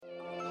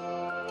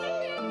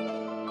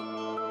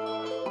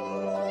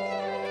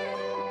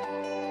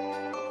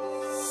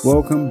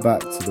Welcome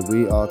back to the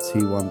We Are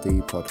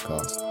T1D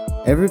podcast.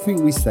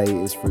 Everything we say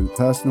is through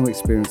personal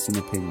experience and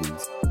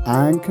opinions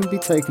and can be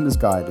taken as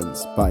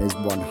guidance, but is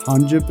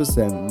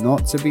 100%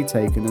 not to be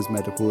taken as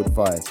medical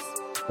advice.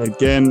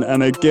 Again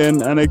and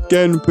again and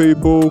again,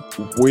 people,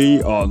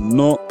 we are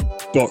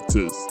not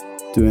doctors.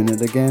 Doing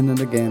it again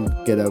and again.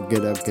 Get up,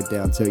 get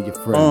down, tell your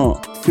friend.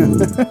 Oh.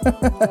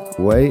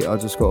 Wait, I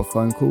just got a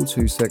phone call,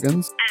 2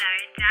 seconds. Hello,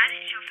 Dad,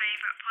 it's your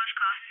favourite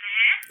podcaster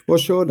here.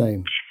 What's your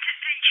name? You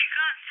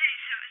can't say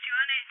so it's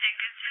your name then,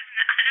 because it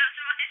doesn't add up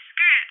to my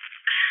script.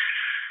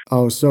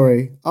 Oh,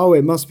 sorry. Oh,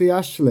 it must be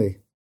Ashleigh.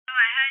 Oh,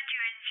 I heard you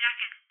and Jack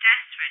are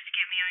desperate to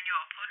get me on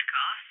your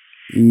podcast.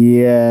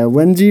 Yeah,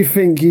 when do you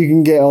think you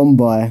can get on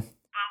by? Well,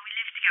 we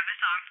live together,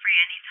 so I'm free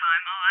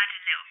anytime. I'll add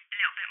a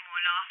little bit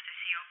more laughter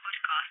to your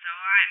podcast,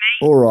 alright,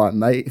 mate? Alright,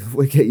 mate.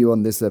 We'll get you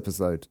on this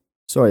episode.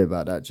 Sorry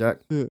about that, Jack.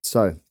 Yeah.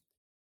 So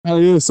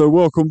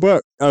Welcome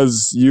back.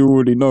 As you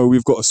already know,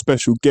 we've got a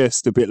special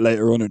guest a bit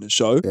later on in the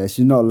show. yeah,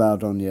 she's not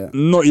allowed on yet.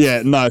 Not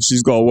yet, no,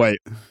 she's got to wait.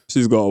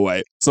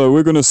 So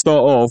we're going to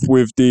start off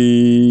with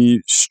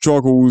the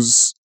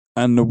struggles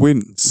and the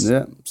wins.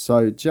 Yeah.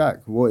 So, Jack,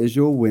 what is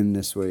your win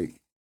this week?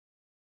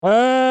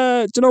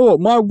 Do you know what?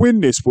 My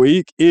win this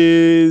week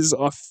is,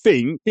 I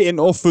think, getting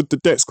offered the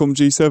Dexcom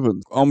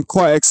G7. I'm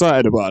quite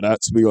excited about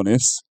that, to be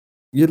honest.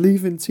 You're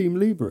leaving Team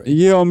Libre?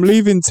 Yeah, I'm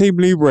leaving Team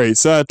Libre,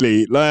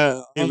 sadly.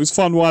 It was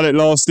fun while it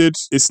lasted.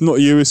 It's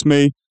not you, it's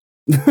me.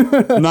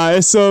 Nah,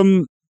 it's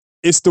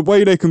the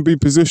way they can be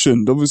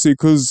positioned, obviously,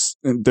 because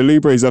the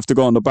Libres have to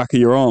go on the back of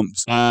your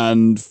arms.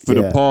 And for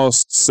the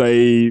past,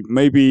 say,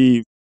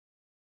 maybe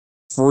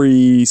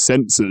 3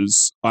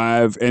 sensors,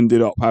 I've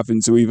ended up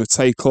having to either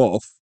take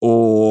off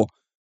or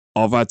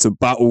I've had to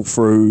battle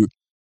through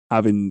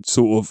having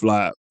sort of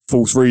like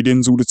false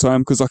readings all the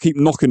time because I keep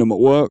knocking them at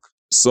work.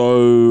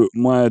 So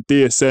my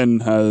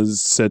DSN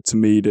has said to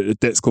me that the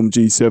Dexcom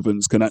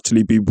G7s can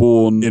actually be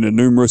worn in a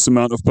numerous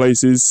amount of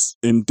places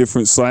in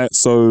different sites.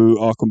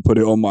 So I can put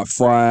it on my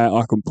thigh,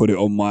 I can put it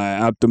on my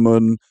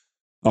abdomen,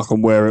 I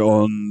can wear it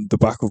on the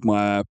back of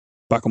my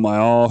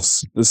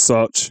arse as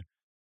such.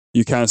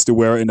 You can still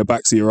wear it in the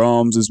backs of your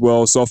arms as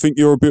well. So I think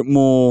you're a bit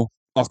more,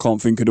 I can't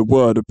think of the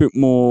word, a bit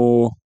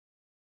more,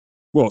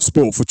 well,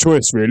 sport for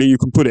choice really. You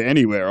can put it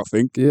anywhere, I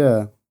think.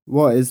 Yeah.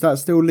 What, is that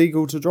still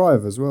legal to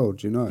drive as well?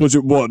 Do you know? The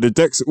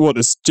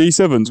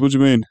G7s? What do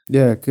you mean?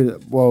 Yeah,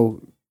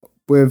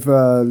 with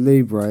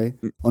Libre,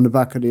 on the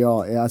back of the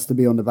arm, it has to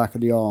be on the back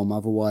of the arm,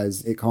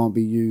 otherwise it can't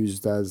be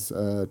used as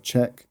a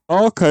check.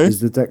 Oh, okay. Is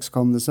the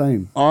Dexcom the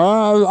same?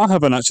 I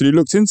haven't actually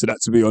looked into that,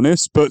 to be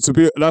honest, but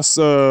that's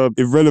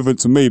irrelevant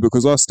to me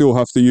because I still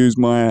have to use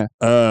my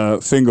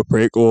finger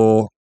prick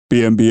or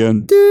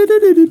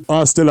BNBN.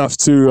 I still have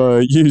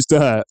to use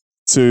that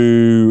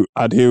to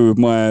adhere with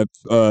my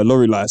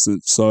lorry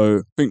license, so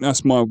I think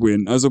that's my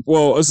win. As I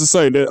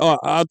say,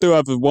 I do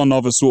have one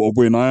other sort of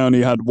win. I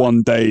only had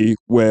one day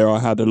where I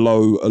had a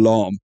low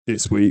alarm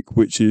this week,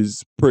 which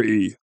is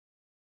pretty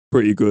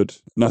good,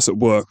 and that's at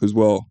work as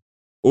well.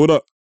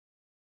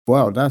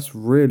 Wow, that's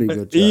really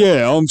good, Jack.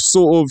 Yeah, I'm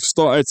sort of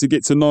started to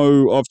get to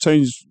know. I've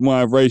changed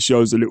my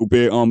ratios a little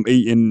bit. I'm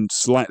eating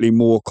slightly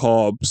more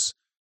carbs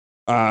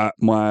at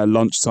my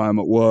lunchtime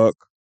at work,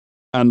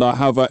 and I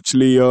have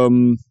actually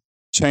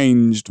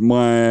changed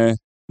my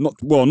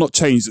not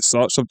changed as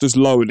such. I've just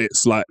lowered it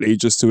slightly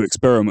just to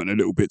experiment a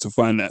little bit to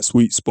find that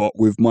sweet spot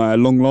with my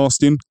long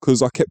lasting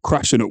because I kept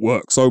crashing at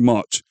work so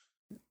much.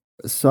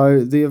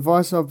 So the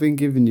advice I've been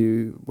giving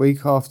you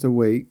week after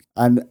week,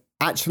 and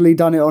actually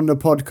done it on the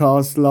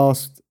podcast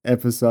last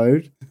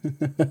episode.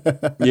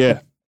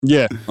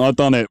 yeah, I've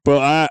done it,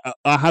 but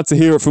I had to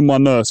hear it from my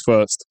nurse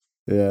first.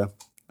 Yeah,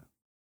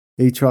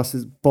 he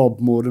trusts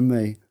Bob more than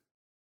me.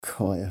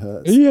 God, it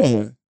hurts.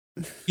 Yeah.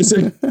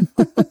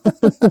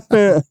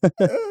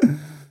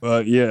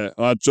 But yeah,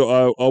 I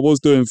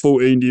was doing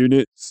 14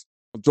 units.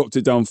 I dropped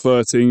it down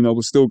 13. I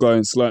was still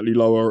going slightly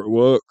lower at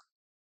work.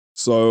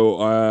 So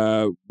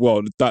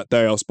that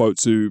day I spoke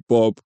to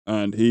Bob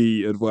and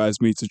he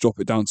advised me to drop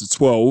it down to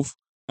 12.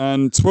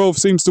 And 12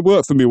 seems to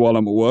work for me while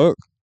I'm at work.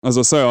 As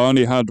I say, I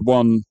only had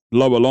one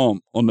low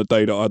alarm on the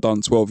day that I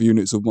done 12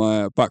 units of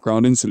my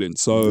background insulin.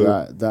 So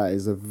that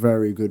is a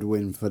very good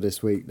win for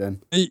this week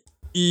then.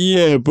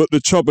 Yeah, but the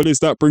trouble is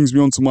that brings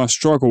me on to my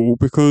struggle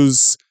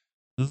because,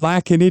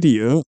 like an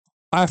idiot,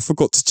 I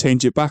forgot to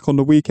change it back on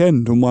the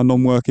weekend on my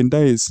non-working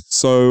days.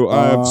 So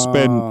I've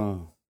spent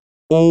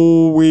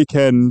all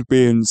weekend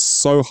being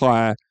so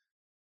high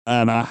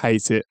and I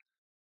hate it.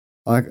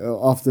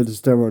 After the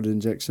steroid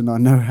injection, I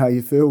know how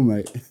you feel,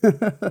 mate.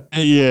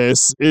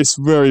 Yes, it's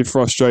very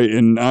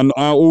frustrating. And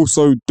I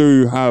also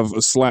do have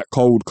a slight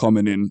cold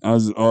coming in.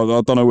 As I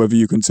don't know whether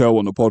you can tell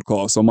on the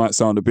podcast, I might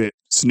sound a bit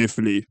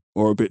sniffly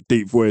or a bit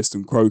deep-voiced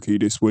and croaky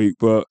this week,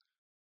 but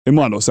it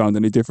might not sound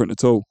any different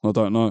at all. I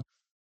don't know.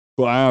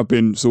 But I have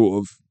been sort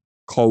of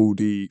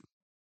coldy,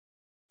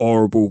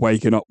 horrible,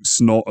 waking up with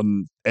snot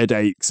and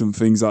headaches and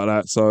things like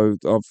that. So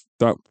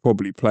that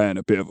probably playing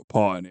a bit of a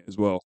part in it as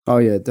well. Oh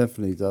yeah, it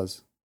definitely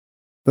does.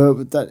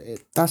 But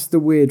that's the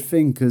weird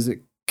thing because it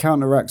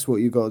counteracts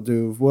what you got to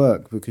do with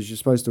work, because you're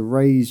supposed to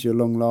raise your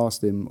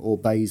long-lasting or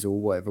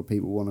basal, whatever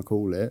people want to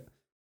call it,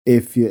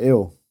 if you're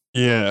ill.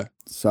 Yeah.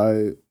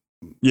 So...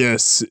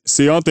 Yes.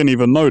 See, I didn't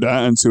even know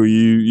that until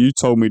you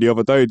told me the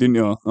other day, didn't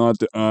you? I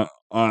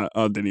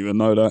didn't even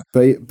know that.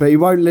 But he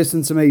won't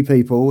listen to me,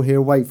 people.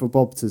 He'll wait for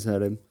Bob to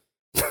tell him.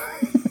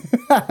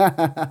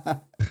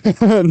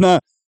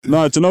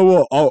 No. Do you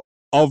know what?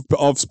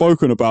 I've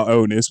spoken about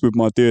illness with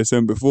my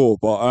DSM before,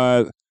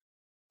 but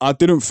I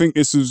didn't think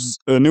this was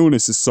an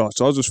illness as such.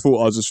 I just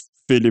thought I was just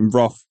feeling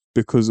rough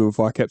because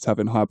I kept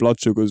having high blood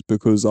sugars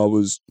because I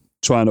was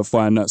trying to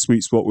find that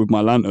sweet spot with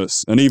my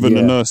Lantus. And even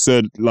the nurse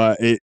said, like,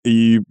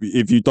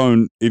 if you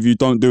don't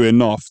do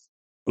enough,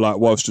 like,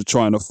 whilst you're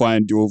trying to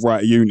find your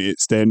right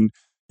units, then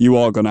you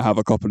are going to have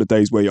a couple of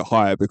days where you're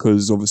higher,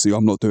 because obviously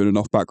I'm not doing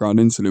enough background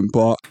insulin.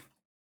 But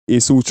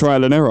it's all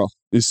trial and error.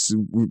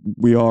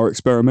 We are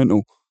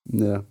experimental.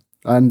 Yeah.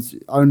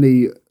 And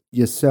only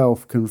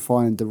yourself can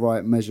find the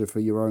right measure for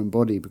your own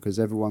body, because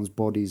everyone's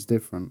body is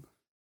different.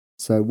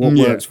 So what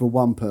works for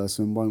one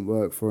person won't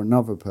work for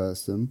another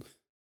person.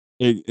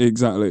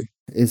 Exactly.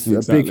 It's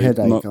a big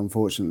headache,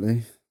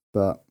 unfortunately.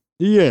 But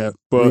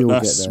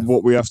that's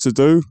what we have to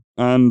do.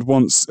 And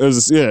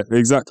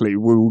exactly,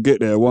 we will get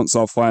there once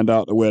I find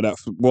out where that.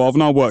 Well, I've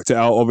now worked it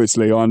out.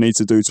 Obviously, I need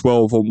to do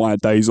 12 on my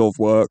days of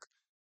work,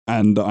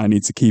 and I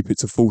need to keep it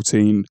to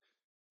 14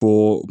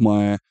 for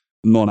my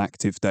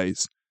non-active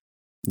days.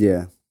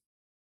 Yeah.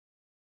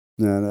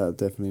 No, that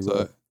definitely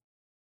works.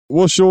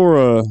 What's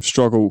your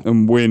struggle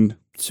and win?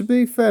 To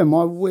be fair,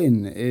 my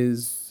win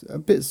is a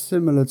bit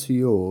similar to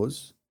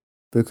yours,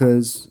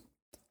 because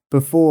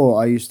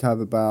before I used to have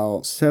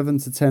about 7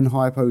 to 10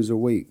 hypos a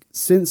week.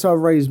 Since I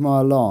raised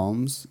my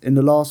alarms, in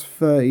the last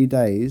 30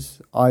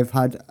 days, I've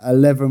had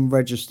 11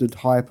 registered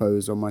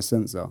hypos on my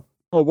sensor.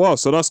 Oh, wow.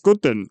 So that's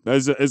good then.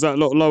 Is that a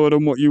lot lower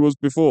than what you was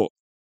before?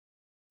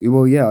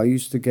 Well, yeah, I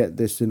used to get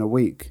this in a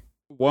week.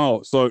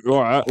 Wow. So,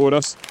 all right. Well,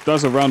 that's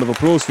a round of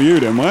applause for you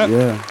then, right?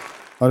 Yeah.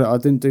 I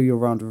didn't do your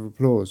round of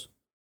applause.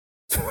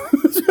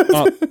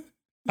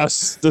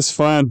 That's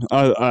fine.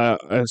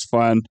 That's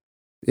fine.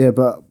 Yeah,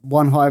 but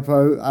one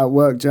hypo at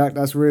work, Jack,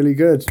 that's really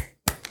good.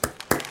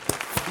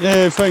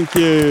 Yeah, thank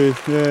you.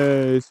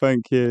 Yeah,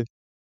 thank you.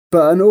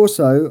 But, and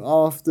also,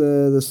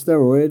 after the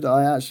steroid,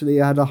 I actually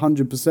had a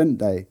 100%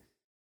 day,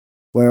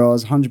 where I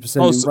was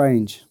 100% in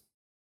range.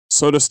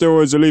 So the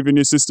steroids are leaving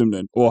your system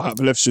then? Or have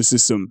left your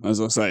system,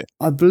 as I say?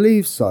 I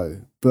believe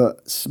so,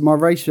 but my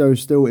ratio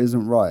still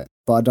isn't right,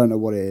 but I don't know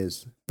what it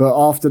is. But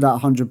after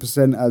that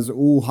 100%, as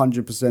all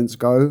 100%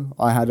 go,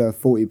 I had a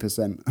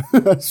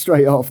 40%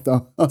 straight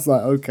after. I was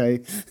like,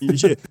 okay.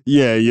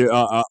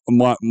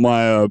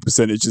 My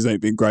percentages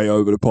ain't been great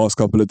over the past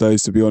couple of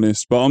days, to be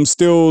honest. But I'm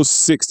still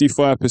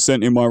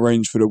 65% in my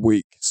range for the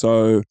week.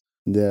 So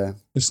yeah,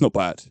 it's not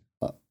bad.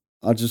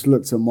 I just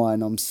looked at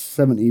mine. I'm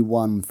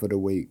 71 for the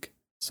week.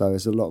 So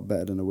it's a lot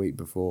better than the week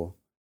before.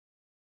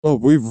 Oh,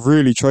 we've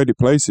really traded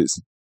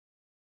places.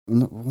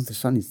 Well,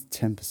 this only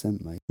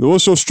 10%, mate.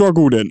 What's your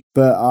struggle then?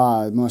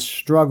 But my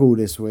struggle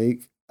this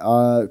week,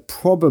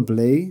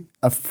 probably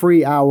a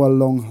 3-hour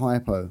long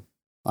hypo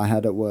I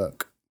had at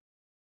work.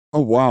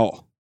 Oh,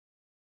 wow.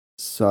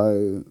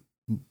 So,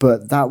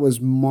 but that was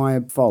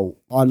my fault.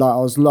 I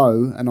was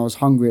low and I was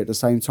hungry at the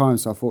same time.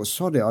 So I thought,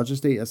 sod it, I'll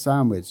just eat a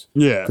sandwich.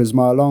 Yeah. Because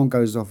my alarm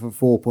goes off at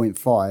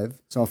 4.5.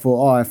 So I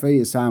thought, if I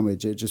eat a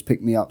sandwich, it just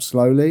pick me up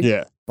slowly.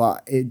 Yeah.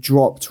 But it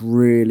dropped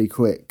really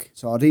quick.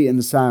 So I'd eaten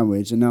the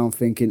sandwich, and now I'm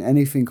thinking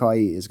anything I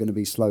eat is going to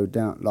be slowed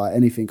down. Like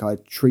anything I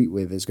treat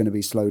with is going to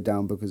be slowed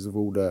down because of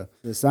all the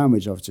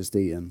sandwich I've just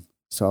eaten.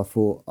 So I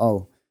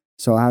thought,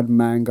 so I had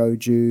mango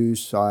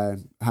juice. I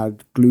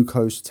had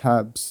glucose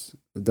tabs,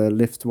 the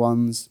lift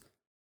ones.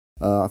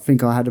 I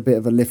think I had a bit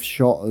of a lift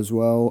shot as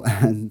well.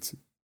 And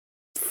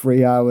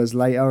 3 hours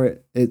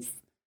later,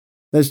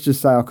 let's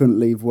just say I couldn't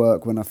leave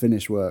work when I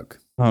finished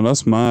work. Oh,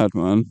 that's mad,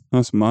 man.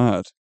 That's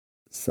mad.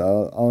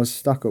 So I was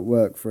stuck at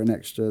work for an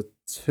extra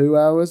 2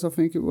 hours, I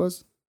think it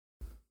was.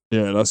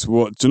 Yeah, that's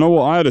what. Do you know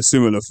what? I had a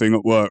similar thing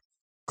at work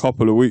a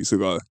couple of weeks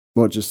ago.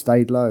 What, just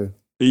stayed low?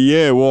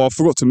 Yeah, well, I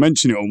forgot to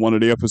mention it on one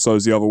of the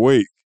episodes the other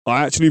week.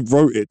 I actually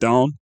wrote it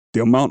down,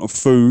 the amount of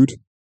food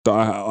that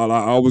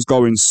I was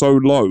going so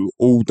low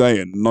all day,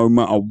 and no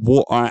matter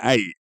what I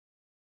ate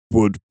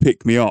would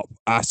pick me up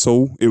at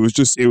all. It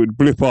would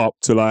blip up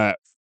to like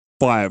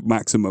 5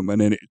 maximum,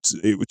 and then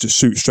it would just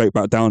shoot straight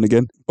back down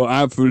again.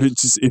 But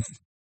if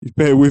you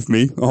bear with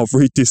me, I'll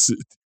read this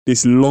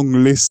long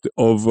list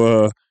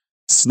of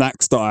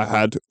snacks that I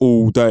had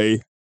all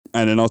day,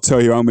 and then I'll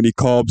tell you how many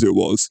carbs it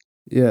was.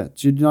 Yeah.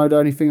 Do you know the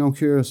only thing I'm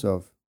curious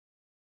of?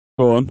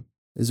 Go on.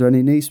 Is there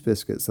any niece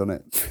biscuits on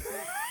it?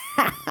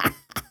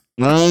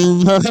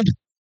 I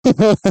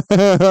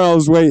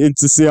was waiting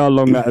to see how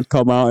long that had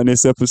come out in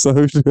this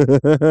episode.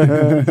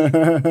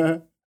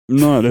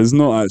 No, there's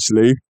not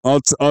actually.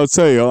 I'll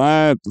tell you, I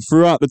had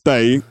throughout the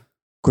day,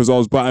 because I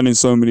was battling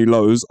so many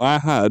lows, I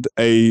had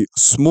a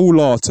small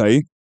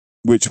latte,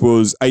 which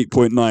was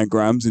 8.9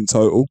 grams in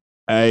total.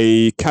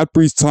 A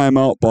Cadbury's Time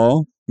Out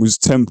bar was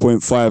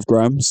 10.5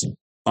 grams.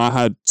 I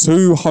had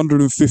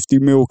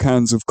 250ml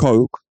cans of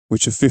Coke,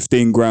 which are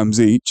 15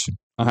 grams each.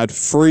 I had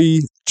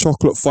 3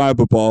 chocolate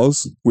fiber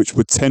bars, which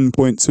were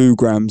 10.2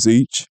 grams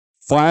each.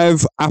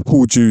 5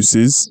 apple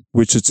juices,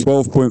 which are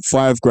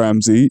 12.5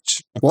 grams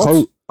each.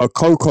 What? A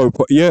cocoa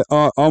pot. Yeah,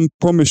 I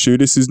promise you,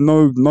 this is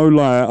no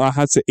lie. I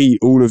had to eat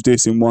all of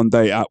this in one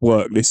day at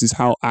work. This is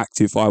how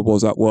active I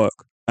was at work.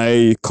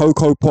 A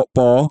cocoa pot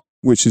bar,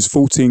 which is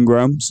 14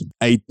 grams.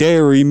 A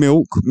dairy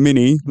milk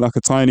mini, like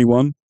a tiny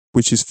one,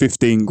 which is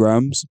 15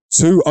 grams.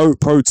 2 oat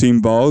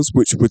protein bars,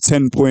 which were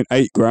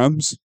 10.8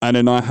 grams. And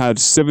then I had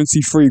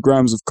 73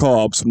 grams of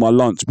carbs for my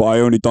lunch, but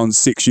I only done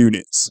 6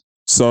 units.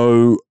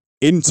 So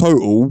in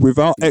total,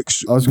 without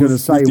extra... I was going to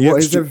say, what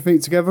is everything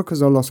together?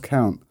 Because I lost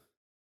count.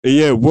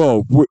 Yeah,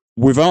 well,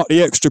 without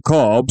the extra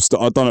carbs that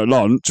I'd done at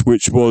lunch,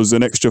 which was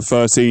an extra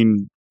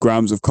 13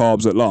 grams of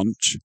carbs at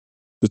lunch,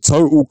 the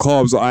total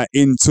carbs that I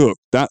intook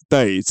that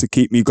day to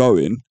keep me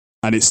going,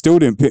 and it still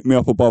didn't pick me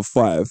up above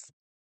 5,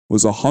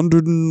 was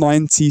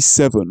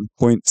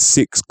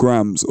 197.6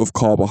 grams of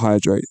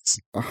carbohydrates.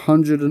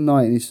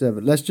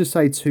 197. Let's just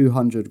say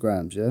 200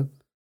 grams, yeah?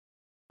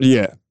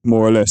 Yeah,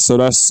 more or less. So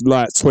that's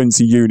like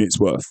 20 units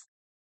worth.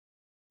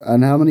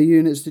 And how many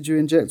units did you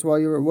inject while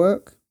you were at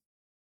work?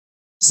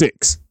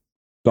 6.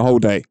 The whole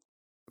day.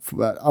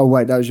 Oh,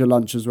 wait, that was your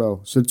lunch as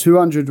well. So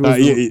 200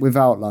 was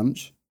without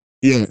lunch.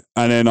 Yeah,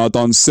 and then I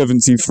done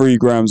 73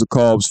 grams of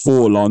carbs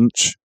for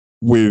lunch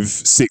with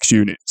 6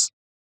 units.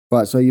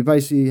 Right, so you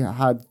basically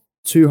had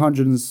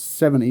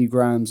 270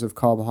 grams of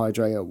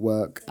carbohydrate at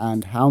work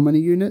and how many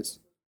units?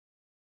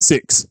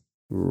 6.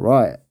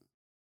 Right.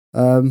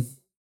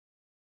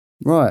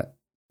 Right.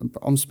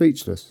 I'm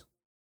speechless.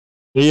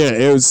 Yeah,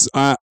 it was.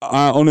 I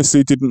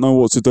honestly didn't know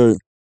what to do.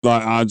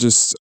 Like, I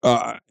just,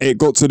 it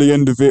got to the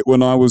end of it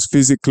when I was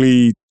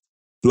physically,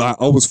 like,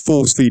 I was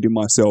force feeding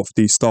myself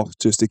these stuff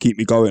just to keep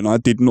me going. I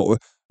did not,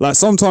 like,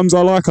 sometimes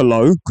I like a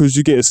low because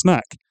you get a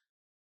snack.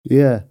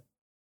 Yeah.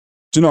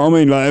 Do you know what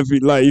I mean?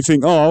 Like you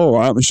think, oh, all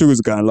right, my sugars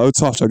are going low.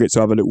 Touch, I get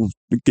to have a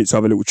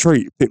little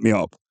treat, pick me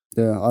up.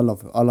 Yeah, I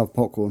love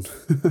popcorn.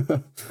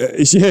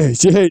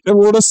 Yeah.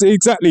 Well, that's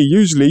exactly.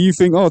 Usually, you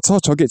think, oh,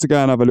 touch, I'll get to go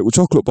and have a little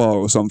chocolate bar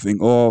or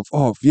something, or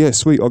oh, yeah,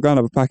 sweet, I'll go and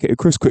have a packet of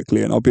crisps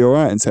quickly, and I'll be all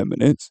right in 10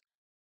 minutes.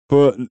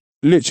 But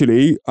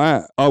literally,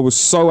 I was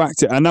so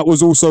active, and that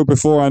was also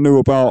before I knew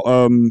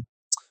about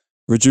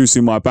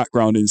reducing my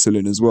background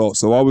insulin as well.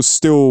 So I was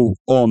still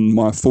on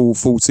my full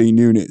 14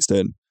 units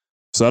then.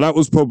 So that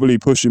was probably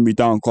pushing me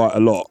down quite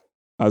a lot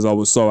as I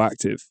was so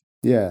active.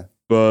 Yeah.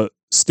 But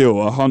still,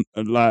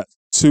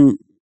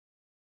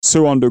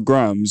 200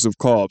 grams of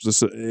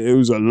carbs. It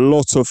was a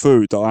lot of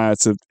food that I had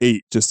to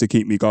eat just to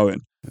keep me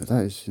going.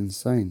 That is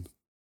insane.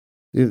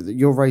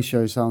 Your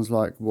ratio sounds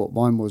like what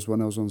mine was when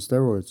I was on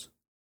steroids.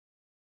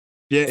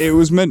 Yeah, it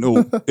was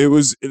mental. It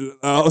was.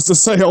 I was to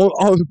say, I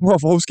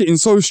was getting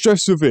so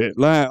stressed with it.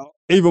 Like,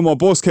 even my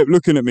boss kept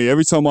looking at me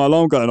every time my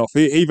alarm going off.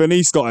 Even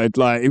he started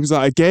he was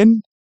like,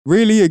 again.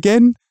 Really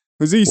again?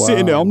 Because he's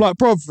sitting there. I'm like,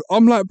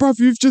 bruv,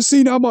 you've just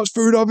seen how much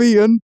food I've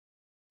eaten.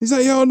 He's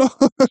like, yeah, no.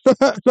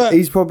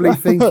 He's probably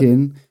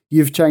thinking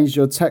you've changed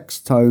your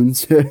text tone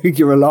to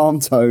your alarm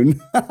tone.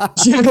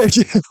 Yeah.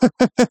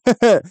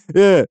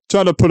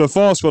 Trying to put a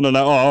fast one on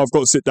that. Oh, I've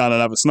got to sit down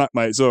and have a snack,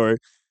 mate. Sorry.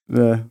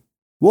 Yeah.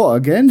 What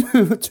again?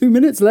 2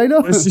 minutes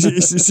later?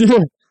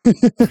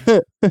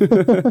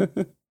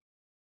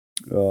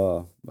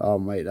 Oh,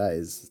 mate,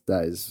 that's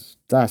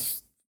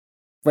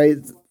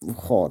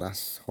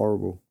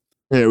horrible.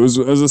 Yeah, it was,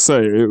 as I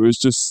say, it was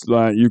just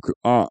like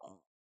I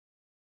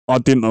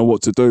didn't know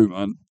what to do,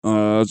 man.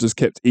 I just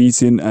kept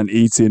eating and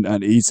eating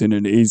and eating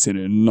and eating,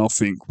 and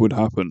nothing would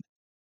happen.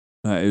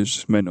 It was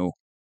just mental.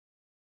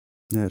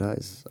 Yeah, that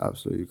is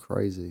absolutely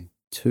crazy.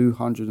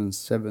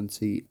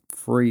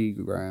 273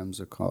 grams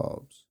of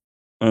carbs.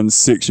 And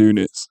 6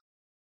 units.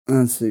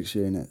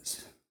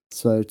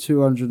 So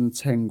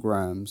 210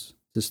 grams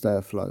to stay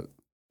afloat.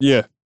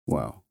 Yeah.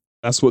 Wow.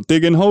 That's what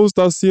digging holes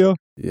does to you.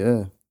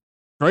 Yeah.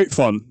 Great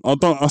fun.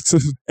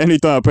 Any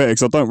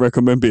diabetics, I don't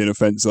recommend being a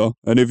fencer.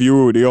 And if you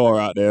already are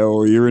out there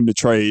or you're in the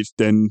trade,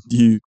 then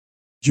you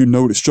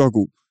know the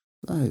struggle.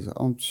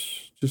 I'm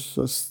just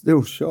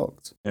still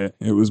shocked. Yeah,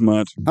 it was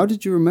mad. How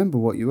did you remember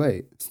what you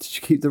ate? Did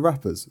you keep the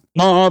wrappers?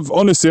 No, I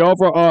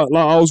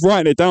was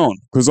writing it down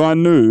because I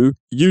knew.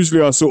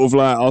 Usually, I sort of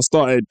I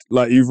started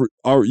you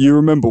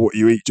remember what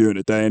you eat during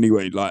the day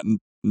anyway,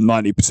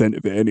 90%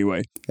 of it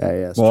anyway.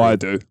 Yeah. Well, I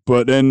do.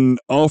 But then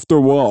after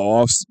a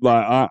while,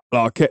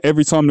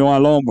 every time the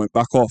alarm went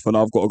back off and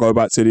I've got to go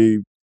back to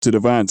the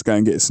van to go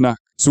and get a snack.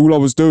 So all I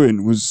was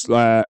doing was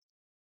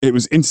it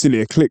was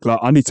instantly a click.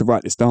 I need to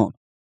write this down.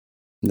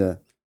 Yeah.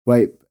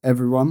 Wait,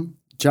 everyone.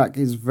 Jack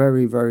is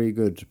very, very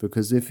good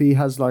because if he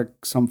has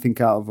something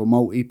out of a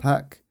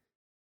multi-pack,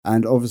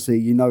 and obviously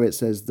it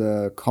says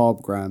the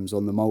carb grams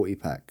on the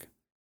multi-pack,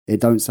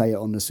 it don't say it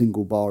on the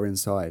single bar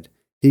inside.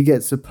 He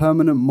gets a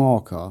permanent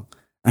marker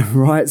and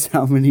writes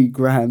how many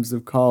grams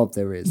of carb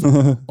there is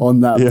on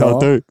that bar. Yeah, I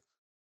do.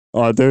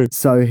 I do.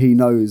 So he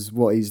knows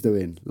what he's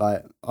doing.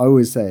 Like, I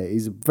always say it,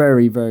 he's a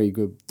very, very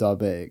good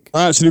diabetic.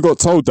 I actually got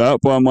told that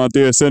by my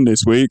DSN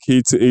this week.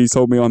 He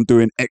told me I'm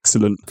doing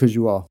excellent. Because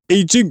you are.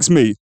 He jinxed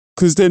me,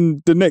 because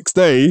then the next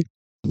day,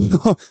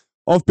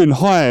 I've been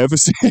high ever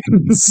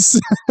since.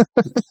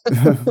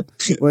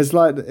 Well, it's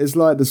like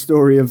the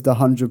story of the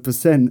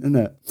 100%, isn't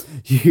it?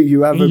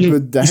 You have a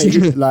good day,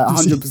 like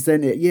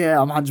 100%.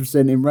 Yeah, I'm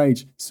 100%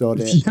 enraged. Sod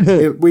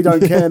it. We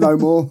don't care no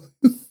more.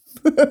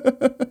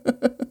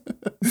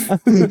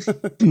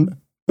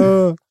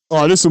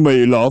 Oh, this will make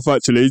you laugh,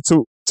 actually.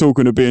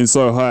 Talking of being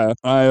so high,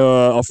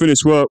 I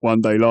finished work one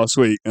day last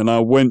week, and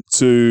I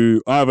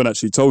haven't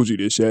actually told you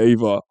this yet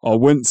either. I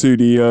went to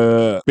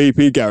the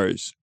BP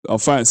garage. I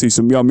fancy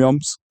some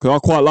yum-yums, because I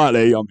quite like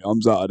their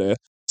yum-yums out of there.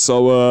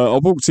 So I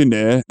walked in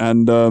there,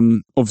 and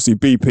obviously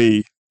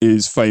BP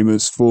is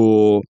famous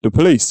for the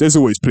police. There's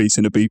always police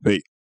in the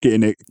BP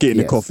getting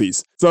the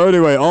coffees. So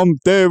anyway, I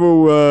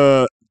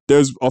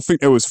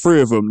think there was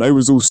 3 of them. They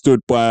was all stood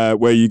by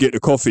where you get the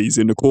coffees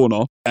in the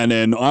corner. And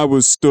then I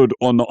was stood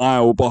on the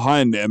aisle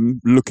behind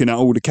them looking at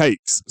all the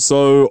cakes.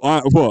 So,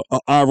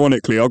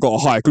 ironically, I got a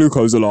high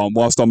glucose alarm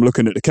whilst I'm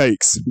looking at the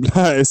cakes.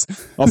 I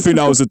think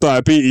that was a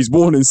diabetes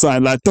warning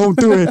sign, like, don't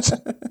do it.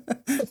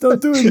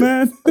 Don't do it,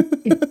 man.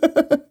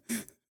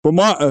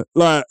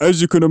 But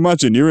as you can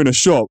imagine, you're in a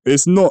shop.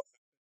 It's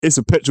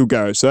a petrol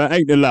garage, so it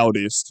ain't the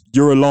loudest.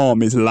 Your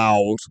alarm is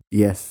loud.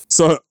 Yes.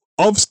 So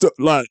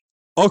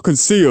I can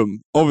see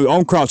them.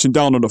 I'm crouching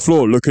down on the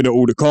floor looking at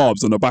all the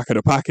carbs on the back of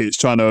the package,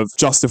 trying to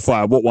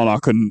justify what one I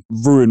can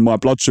ruin my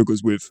blood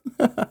sugars with.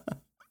 And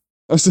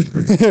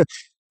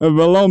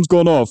the alarm's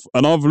gone off,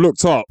 and I've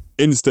looked up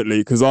instantly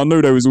because I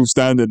knew they was all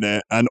standing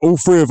there, and all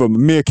 3 of them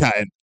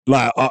meerkatting,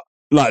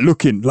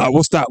 looking, like,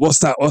 what's that?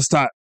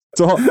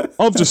 So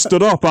I've just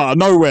stood up out of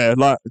nowhere,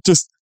 like,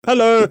 just,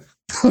 hello.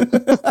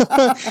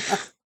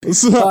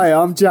 Hi,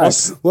 I'm Jack.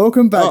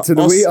 Welcome back to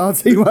the We Are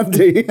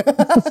T1D.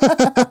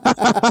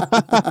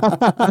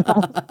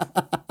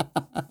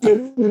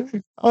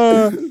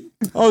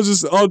 I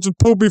just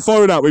pulled my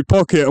phone out my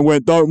pocket and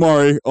went, don't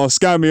worry. I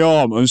scanned my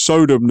arm and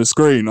showed them the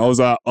screen. I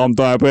was like, I'm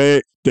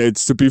diabetic.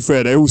 To be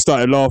fair, they all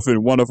started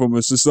laughing. One of them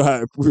was just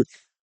like, we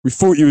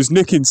thought you was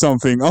nicking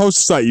something. I was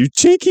just like, you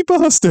cheeky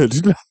bastard.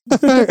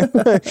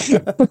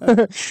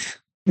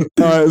 It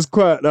was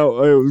quite. I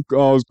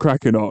was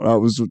cracking up. That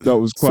was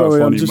quite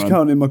Sorry, funny. I'm just man.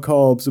 counting my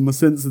carbs, and my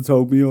sensor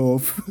told me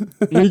off.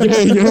 yeah,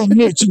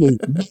 literally.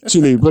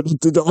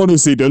 But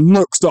honestly, the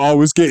looks that I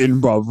was getting,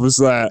 bruv, was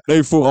that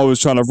they thought I was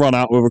trying to run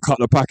out with a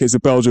couple of packets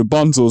of Belgian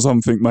buns or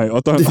something, mate. I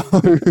don't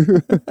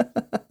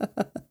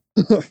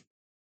know.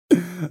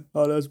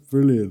 Oh, that's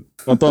brilliant.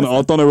 I don't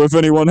know if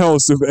anyone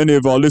else, if any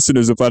of our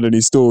listeners have had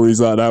any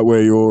stories like that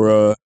where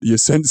your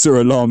sensor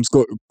alarm's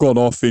gone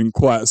off in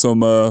quite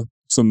some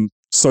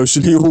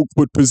socially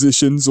awkward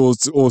positions or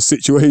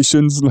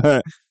situations.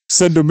 Like,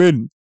 send them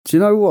in. Do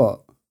you know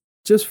what?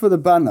 Just for the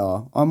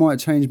banter, I might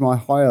change my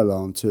high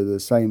alarm to the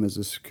same as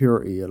a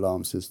security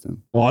alarm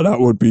system. Oh, that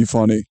would be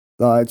funny.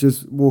 Like,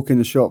 just walk in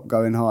the shop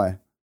going high.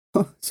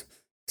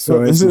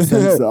 Sorry, it's a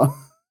sensor.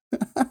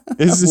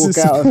 Walk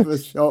out of the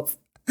shop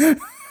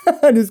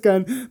and it's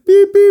going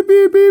beep, beep,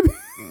 beep, beep.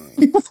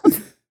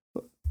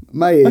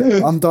 Mate,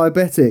 I'm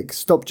diabetic.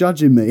 Stop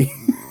judging me.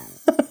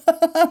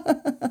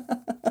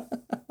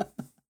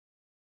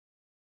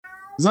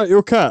 Is that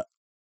your cat?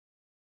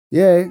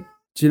 Yeah.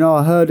 Do you know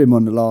I heard him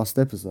on the last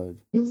episode?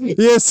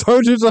 Yeah, so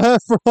did I.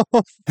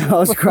 I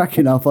was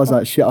cracking up. I was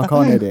like, shit, I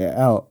can't edit it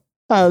out.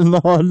 No.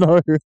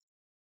 Look,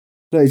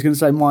 he's going to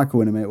say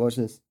Michael in a minute. Watch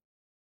this.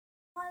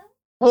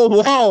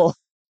 Oh, wow.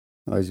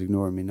 Oh, he's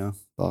ignoring me now.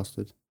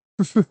 Bastard.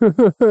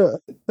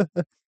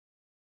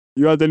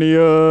 You had any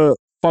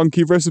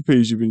funky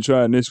recipes you've been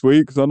trying this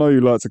week? Because I know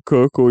you like to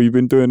cook, or you've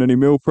been doing any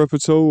meal prep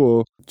at all?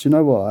 Or do you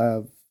know what? I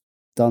have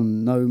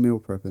done no meal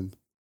prepping.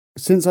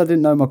 Since I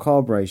didn't know my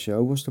carb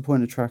ratio, what's the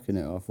point of tracking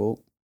it, I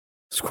thought?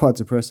 It's quite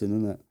depressing,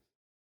 isn't it?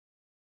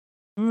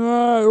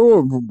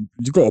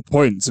 You've got a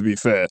point, to be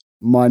fair.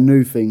 My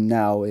new thing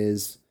now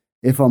is,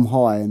 if I'm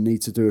high and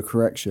need to do a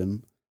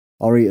correction,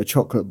 I'll eat a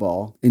chocolate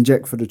bar,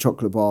 inject for the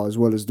chocolate bar as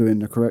well as doing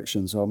the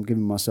correction, so I'm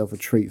giving myself a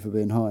treat for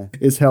being high.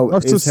 It's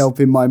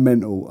helping my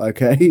mental,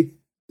 okay?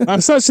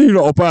 That's actually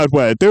not a bad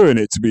way of doing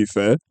it, to be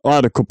fair. I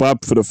had a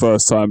kebab for the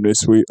first time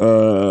this week,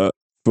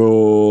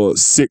 for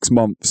 6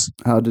 months.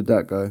 How did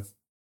that go?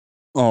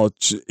 Oh,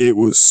 it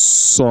was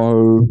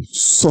so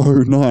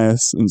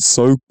nice and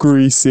so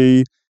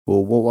greasy.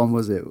 Well, what one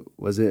was it?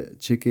 Was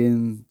it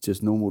chicken,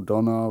 just normal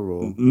doner,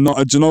 or? No,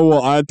 do you know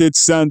what? I did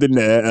stand in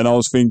there and I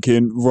was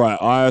thinking, right,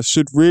 I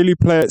should really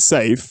play it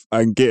safe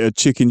and get a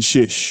chicken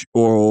shish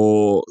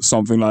or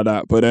something like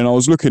that. But then I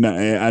was looking at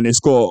it and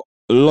it's got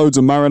loads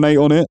of marinade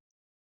on it.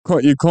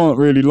 You can't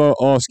really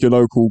ask your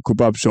local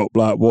kebab shop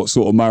like what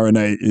sort of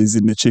marinade is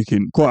in the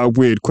chicken. Quite a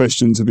weird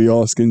question to be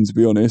asking, to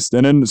be honest.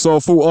 And then so I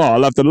thought,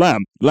 I'll have the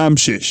lamb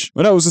shish.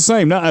 But that was the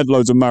same. That had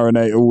loads of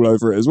marinade all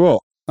over it as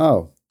well.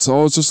 Oh. So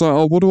I was just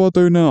like, what do I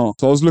do now?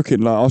 So I was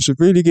looking like I should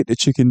really get the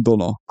chicken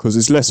doner because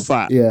it's less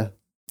fat. Yeah.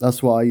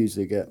 That's what I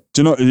usually get.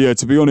 Do you know? Yeah,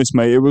 to be honest,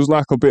 mate, it was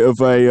like a bit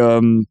of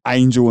a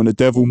angel and a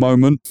devil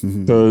moment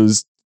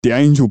because the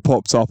angel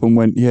popped up and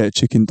went, "Yeah,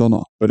 chicken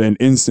doner," but then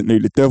instantly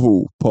the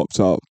devil popped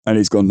up and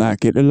he's gone, "Nah,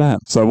 get the lamb."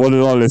 So what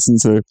did I listen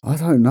to? I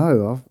don't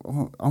know.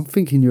 I'm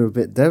thinking you're a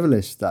bit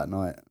devilish that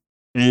night.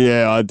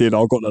 Yeah, I did.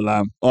 I got the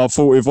lamb. I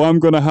thought if I'm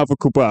going to have a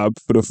kebab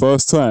for the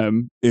first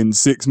time in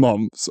 6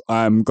 months,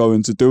 I'm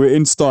going to do it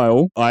in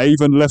style. I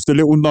even left a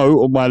little note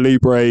on my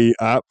Libre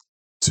app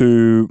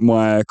to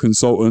my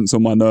consultants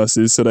and my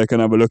nurses so they can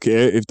have a look at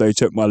it if they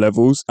check my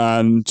levels,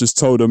 and just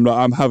told them that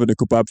I'm having a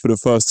kebab for the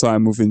first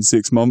time within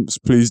 6 months.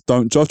 Please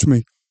don't judge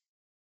me.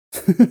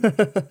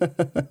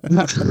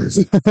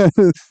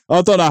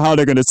 I don't know how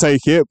they're going to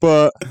take it,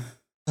 but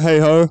hey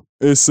ho,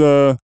 it's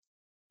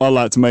I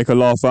like to make a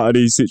laugh out of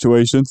these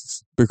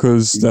situations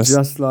because that's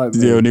just like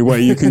the only way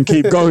you can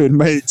keep going,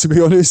 mate, to be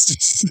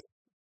honest.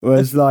 Well,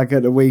 it's like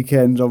at the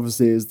weekend,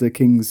 obviously, it's the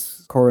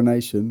King's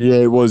coronation. Yeah,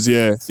 it was,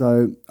 yeah.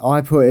 So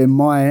I put in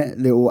my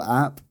little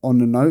app on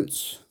the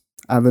notes,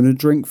 having a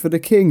drink for the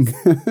King.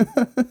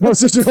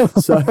 What's it?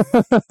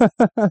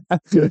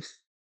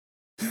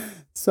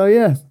 So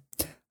yeah,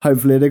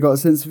 hopefully they got a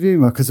sense of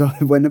humour because I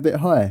went a bit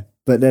high.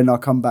 But then I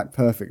come back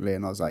perfectly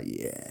and I was like,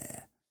 yeah.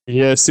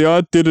 Yeah, see,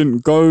 I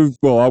didn't go,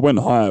 well, I went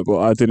higher, but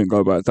I didn't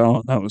go back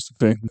down. That was the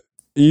thing.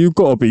 You've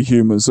got to be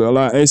human. So,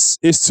 like,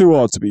 it's too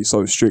hard to be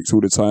so strict all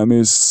the time.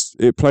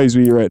 It plays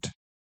with your head.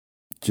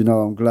 Do you know,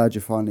 I'm glad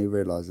you're finally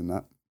realising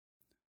that.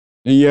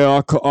 Yeah,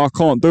 I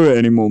can't do it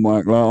anymore,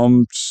 Mike.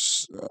 Like,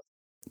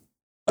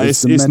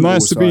 it's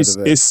nice to be,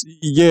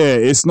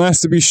 it's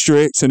nice to be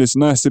strict and it's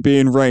nice to be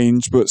in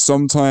range, but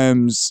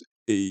sometimes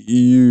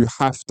you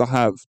have to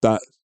have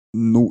that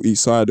naughty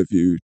side of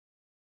you.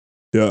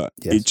 Yeah,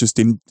 it just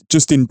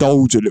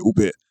indulge a little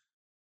bit.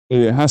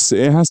 It has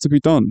to be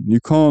done. You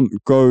can't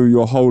go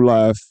your whole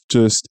life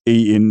just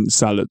eating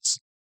salads.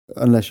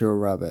 Unless you're a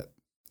rabbit.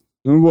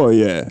 Well,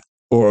 yeah,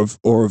 or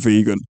a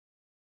vegan.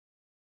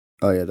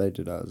 Oh yeah, they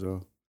do that as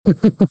well.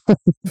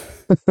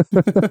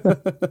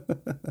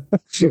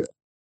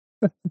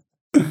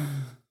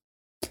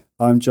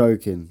 I'm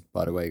joking,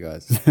 by the way,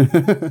 guys.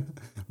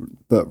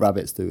 But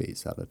rabbits do eat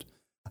salad.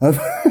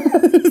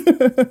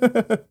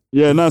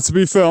 Yeah, no, to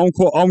be fair,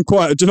 I'm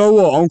quite, do you know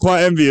what? I'm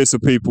quite envious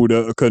of people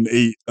that can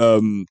eat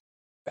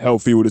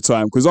healthy all the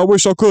time because I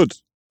wish I could.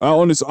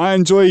 I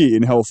enjoy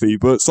eating healthy,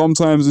 but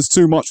sometimes it's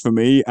too much for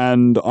me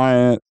and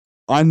I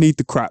need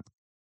the crap.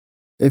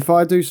 If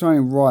I do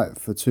something right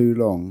for too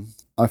long,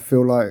 I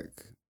feel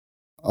like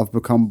I've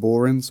become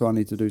boring, so I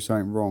need to do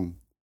something wrong.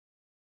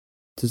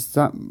 Does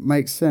that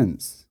make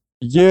sense?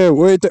 Yeah,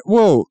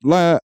 well,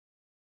 like,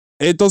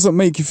 it doesn't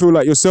make you feel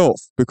like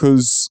yourself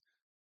because,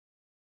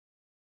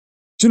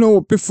 do you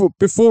know what?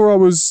 Before I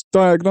was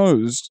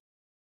diagnosed,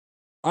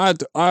 I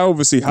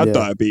obviously had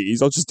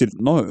diabetes. I just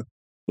didn't know.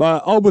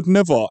 Like, I would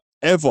never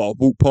ever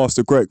walk past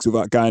a Greggs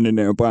without going in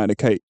there and buying a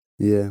cake.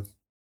 Yeah.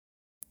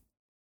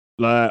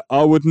 Like,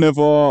 I would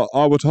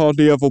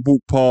hardly ever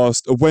walk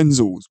past a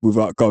Wenzel's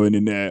without going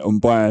in there and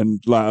buying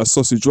like a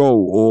sausage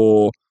roll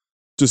or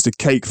just a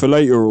cake for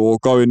later, or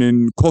going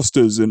in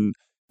Costa's and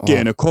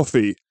getting a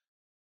coffee.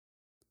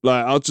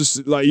 Like, I'll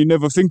just, like, you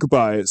never think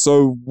about it.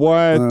 So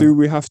why do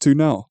we have to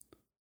now?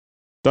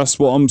 That's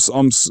what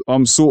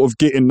I'm sort of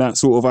getting, that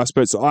sort of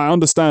aspect. I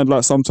understand,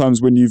 like,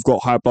 sometimes when you've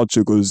got high blood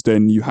sugars,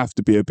 then you have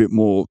to be a bit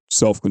more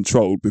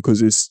self-controlled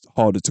because it's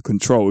harder to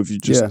control if you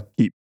just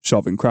keep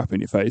shoving crap in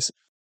your face.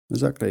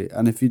 Exactly.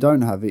 And if you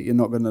don't have it, you're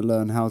not going to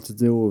learn how to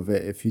deal with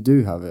it if you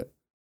do have it.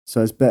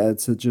 So it's better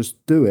to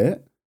just do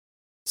it,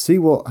 see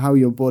how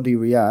your body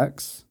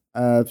reacts,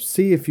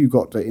 see if you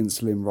got the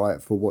insulin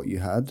right for what you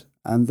had,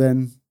 and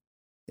then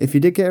if you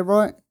did get it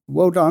right,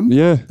 well done.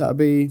 Yeah. That'd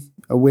be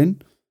a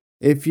win.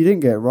 If you didn't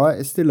get it right,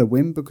 it's still a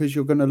win because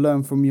you're going to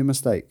learn from your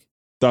mistake.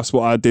 That's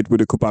what I did with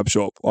the kebab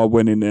shop. I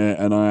went in there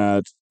and I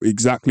had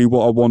exactly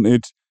what I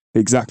wanted,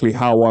 exactly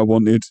how I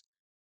wanted.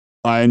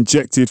 I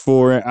injected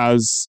for it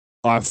as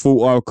I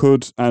thought I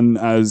could and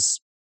as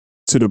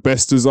to the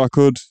best as I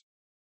could.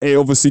 It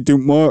obviously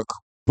didn't work,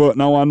 but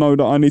now I know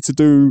that I need to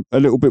do a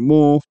little bit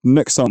more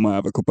next time I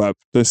have a kebab.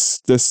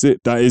 That's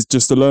it. That is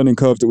just a learning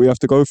curve that we have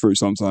to go through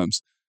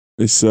sometimes.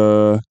 It's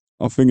I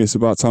think it's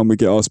about time we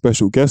get our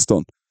special guest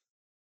on.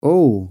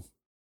 Oh,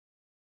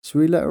 should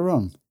we let her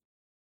on?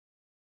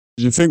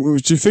 Do you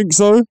think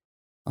so?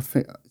 I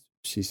think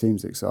she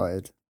seems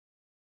excited.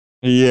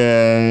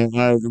 Yeah,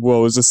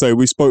 well, as I say,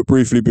 we spoke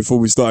briefly before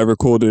we started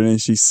recording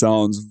and she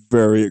sounds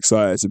very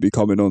excited to be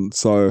coming on,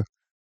 so...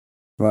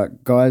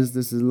 Right, guys,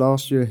 this is the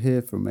last you'll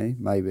hear from me,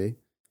 maybe,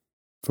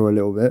 for a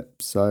little bit,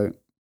 so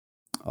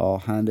I'll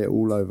hand it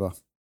all over.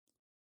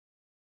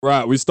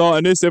 Right, we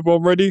starting this?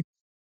 Everyone ready?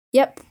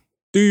 Yep.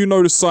 Do you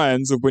know the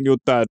signs of when your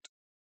dad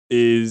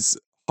is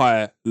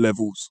high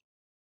levels?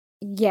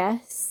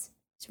 Yes.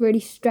 It's really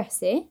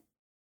stressy.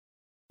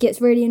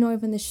 Gets really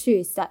annoyed when the shoe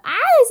is like,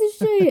 there's a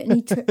shoe! And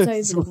he trips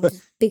over them with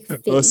his big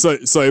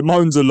feet. So he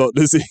moans a lot,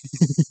 does he?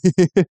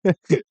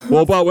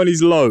 What about when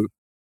he's low?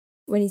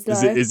 When he's low?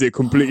 Is it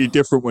completely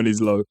different when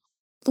he's low?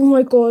 Oh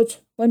my God.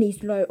 When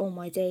he's low, oh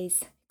my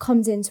days.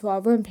 comes into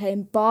our room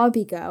playing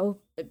Barbie girl,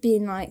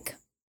 being like,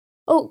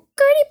 "Oh,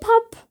 girly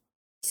pup."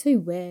 So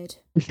weird.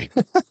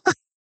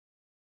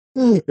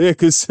 Yeah,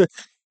 because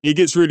he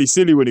gets really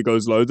silly when he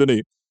goes low, doesn't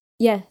he?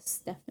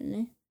 Yes,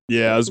 definitely.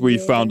 Yeah, as we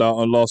found out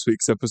on last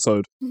week's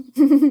episode.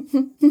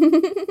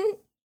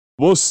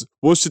 What's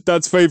your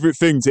dad's favourite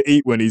thing to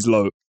eat when he's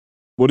low?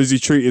 What does he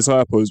treat his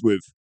hypos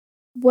with?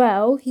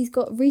 Well, he's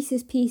got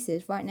Reese's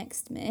Pieces right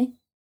next to me.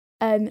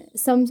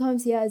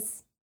 Sometimes he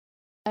has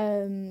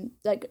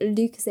like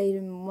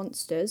Lucasade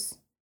Monsters,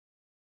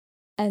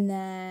 and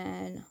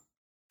then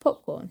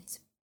popcorn. He's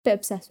a bit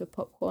obsessed with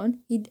popcorn.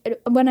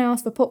 When I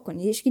ask for popcorn,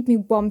 he just gives me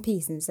one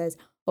piece and says,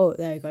 "Oh,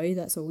 there you go.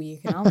 That's all you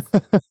can have."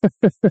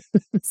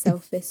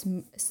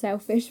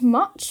 Selfish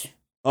much.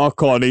 I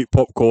can't eat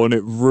popcorn.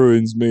 It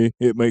ruins me.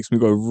 It makes me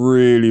go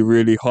really,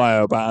 really high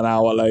about an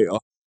hour later.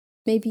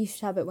 Maybe you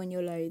should have it when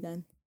you're low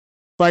then.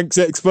 Thanks,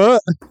 expert.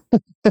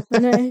 I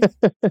know.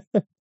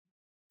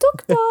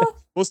 Doctor.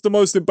 What's the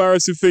most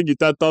embarrassing thing your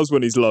dad does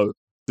when he's low?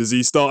 Does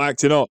he start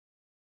acting up?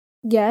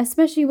 Yeah,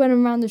 especially when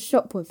I'm around the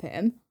shop with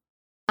him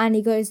and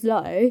he goes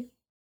low,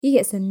 he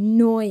gets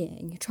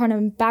annoying, trying to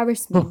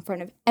embarrass me in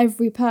front of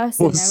every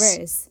person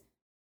there is.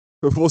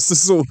 What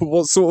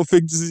sort of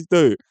thing does he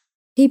do?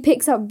 He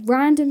picks up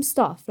random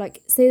stuff,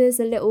 like say there's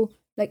a little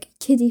like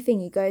kiddie thing.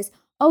 He goes,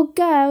 "Oh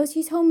girls,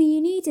 you told me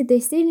you needed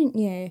this, didn't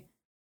you?"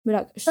 We're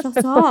like,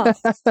 "Shut up."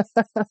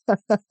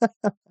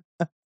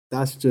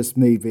 That's just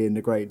me being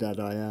the great dad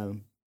I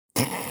am.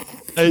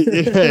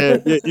 Yeah,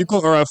 you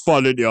got to have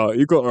fun, didn't you?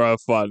 You got to have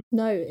fun.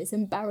 No, it's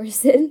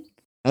embarrassing.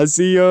 Has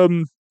he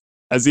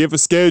ever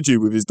scared you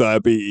with his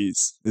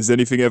diabetes? Has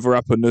anything ever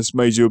happened that's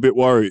made you a bit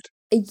worried?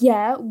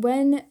 Yeah,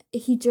 when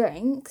he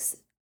drinks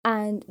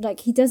and like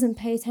he doesn't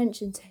pay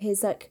attention to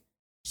his like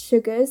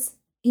sugars,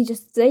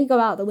 they go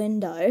out the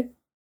window and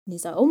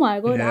he's like, "Oh my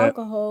god, Yeah.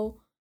 alcohol."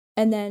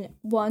 And then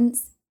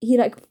once he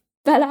like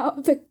fell out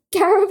of a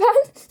caravan.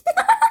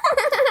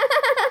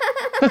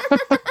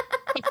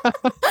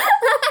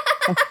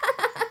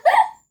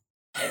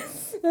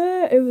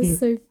 It was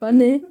so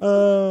funny.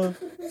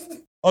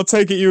 I'll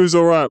take it you was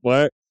alright,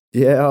 mate.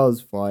 Yeah, I was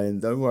fine.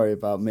 Don't worry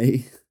about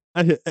me.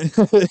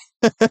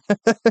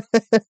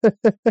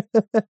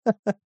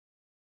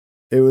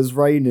 It was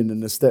raining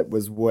and the step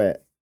was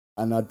wet,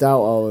 and I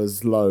doubt I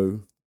was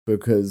low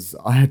because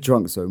I had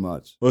drunk so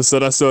much. Well, so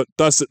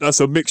that's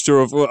a mixture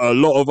of a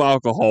lot of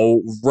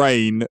alcohol,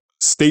 rain,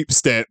 steep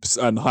steps,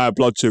 and high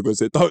blood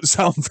sugars. It don't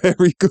sound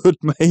very good,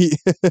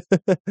 mate.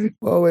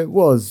 Well, it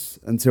was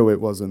until it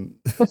wasn't.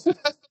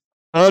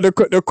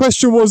 The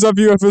question was, have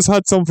you ever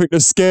had something to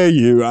scare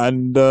you?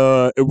 And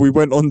we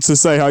went on to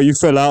say how you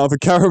fell out of a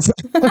caravan.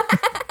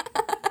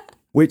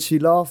 Which she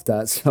laughed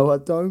at, so I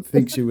don't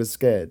think she was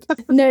scared.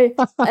 No,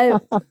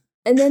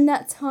 and then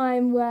that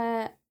time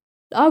where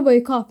I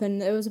woke up and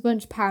there was a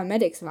bunch of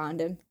paramedics around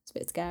him. It's a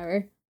bit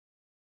scary.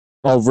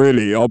 Oh,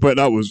 really? I bet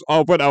that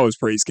was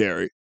pretty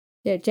scary.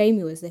 Yeah,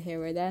 Jamie was the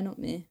hero there, not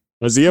me.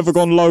 Has he ever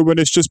gone low when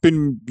it's just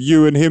been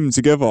you and him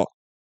together?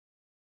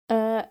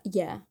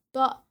 Yeah,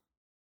 but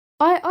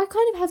I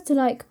kind of have to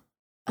like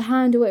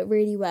handle it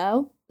really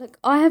well. Like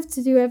I have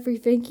to do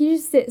everything. He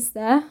just sits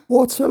there.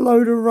 What a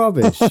load of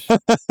rubbish.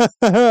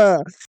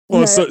 Well,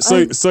 No,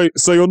 so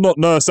you're not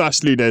Nurse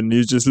Ashleigh then?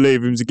 You just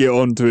leave him to get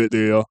onto it, do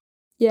you?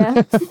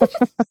 Yeah.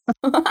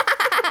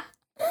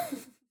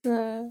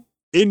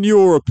 In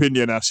your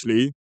opinion,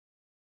 Ashleigh,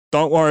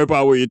 don't worry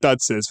about what your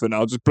dad says for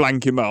now. Just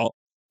blank him out.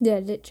 Yeah,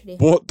 literally.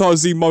 What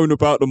does he moan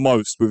about the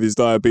most with his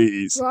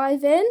diabetes?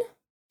 Driving,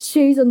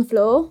 shoes on the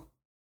floor.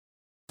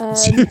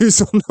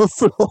 Shoes on the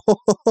floor.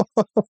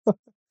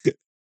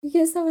 He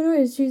gets so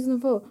annoyed with shoes on the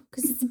floor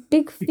because it's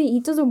big feet.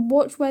 He doesn't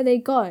watch where they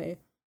go.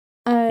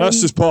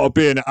 That's just part of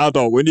being an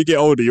adult. When you get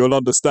older, you'll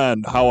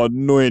understand how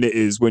annoying it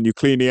is when you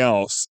clean the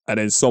house and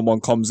then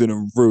someone comes in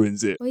and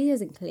ruins it. Well, he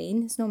doesn't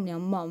clean. It's normally our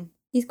mum.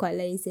 He's quite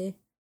lazy.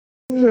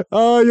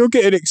 Oh, you're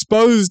getting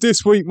exposed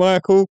this week,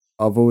 Michael.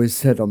 I've always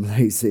said I'm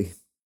lazy.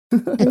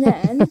 And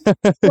then,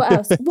 what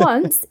else?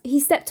 Once, he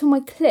stepped on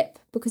my clip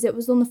because it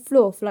was on the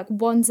floor for like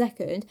 1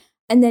 second.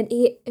 And then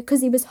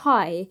because he was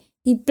high,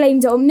 he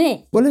blamed it on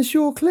me. Well, it's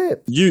your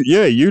clip.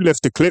 You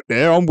left the clip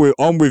there. I'm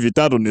with your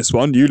dad on this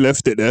one. You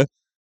left it there.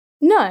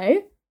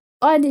 No,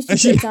 I literally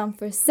put it down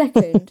for a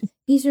second.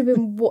 He should have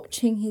been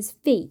watching his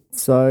feet.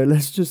 So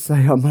let's just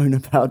say I moan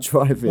about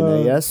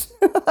driving, yes?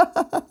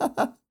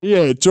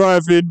 Yeah,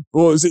 driving.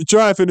 What was it?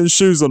 Driving and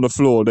shoes on the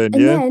floor then,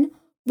 And yeah? then,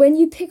 when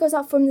you pick us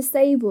up from the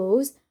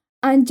stables,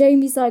 and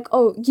Jamie's like,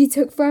 "Oh, you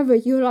took forever."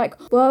 You're like,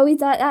 "Well,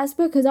 that's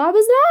because I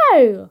was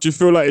low." Do you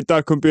feel like your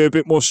dad can be a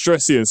bit more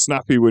stressy and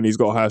snappy when he's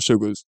got high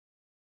sugars?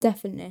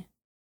 Definitely.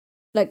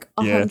 Like,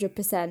 Yeah.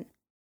 100%.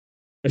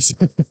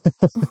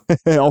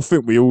 I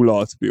think we all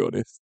are, to be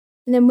honest.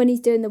 And then when he's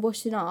doing the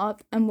washing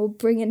up and we'll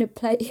bring in a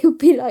plate, he'll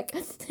be like,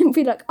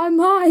 "I'm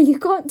high, you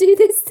can't do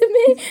this to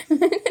me."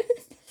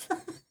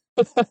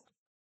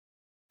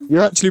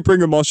 You're actually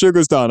bringing my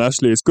sugars down,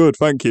 Ashleigh. It's good,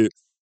 thank you.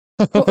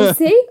 Well,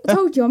 see? I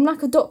told you, I'm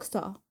like a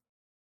doctor.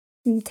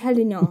 I'm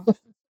telling you.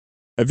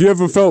 Have you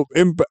ever felt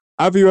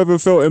Have you ever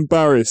felt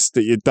embarrassed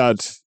that your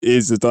dad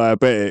is a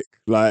diabetic?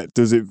 Like,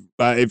 does it,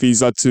 like, if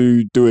he's had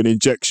to do an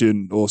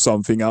injection or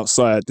something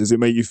outside, does it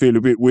make you feel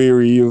a bit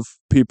weary of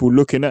people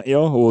looking at you,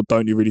 or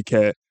don't you really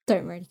care?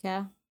 Don't really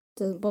care.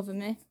 Doesn't bother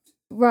me.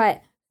 Right.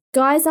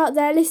 Guys out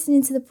there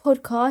listening to the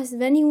podcast,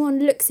 if anyone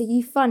looks at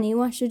you funny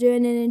whilst you're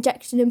doing an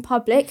injection in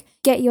public,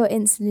 get your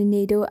insulin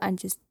needle and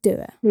just do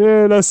it.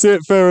 Yeah, that's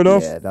it. Fair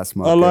enough. Yeah, that's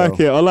my I girl. like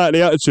it. I like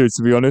the attitude,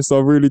 to be honest. I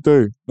really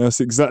do.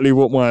 That's exactly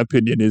what my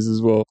opinion is as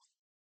well.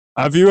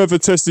 Have you ever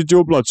tested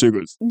your blood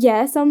sugars?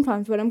 Yeah,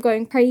 sometimes when I'm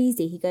going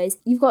crazy, he goes,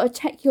 "You've got to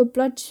check your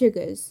blood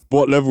sugars."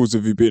 What levels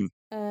have you been?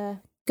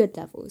 Good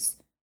levels.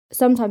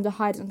 Sometimes I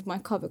hide under my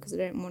cover because I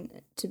don't want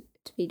it to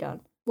be done.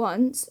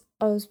 Once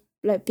I was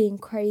like being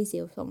crazy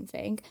or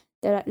something.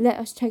 They're like, "Let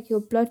us check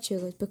your blood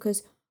sugars,"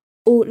 because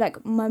all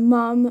like my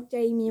mum,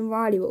 Jamie and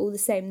Riley were all the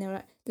same. They were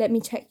like, "Let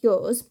me check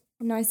yours,"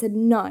 and I said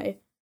no,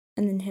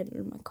 and then hid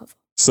under my cover.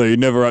 So you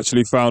never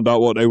actually found out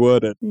what they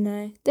were then?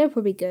 No, they're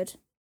probably good.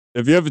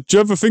 Do you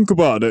ever think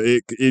about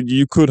it?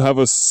 You could have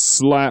a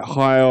slight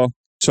higher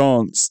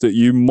chance that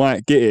you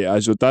might get it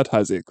as your dad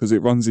has it because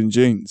it runs in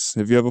genes.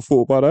 Have you ever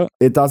thought about that?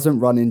 It doesn't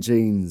run in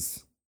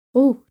genes.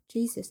 Oh,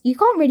 Jesus. You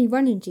can't really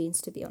run in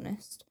jeans, to be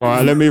honest. All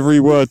right, let me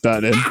reword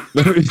that then.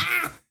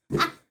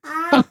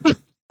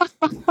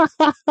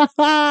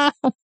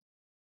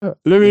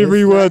 Let me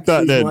reword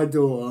that then. My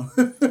door.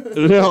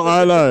 Yeah,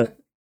 I know.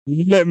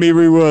 Let me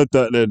reword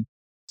that then.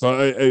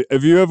 So,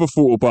 have you ever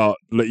thought about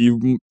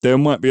there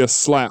might be a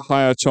slight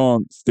higher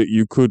chance that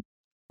you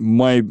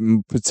might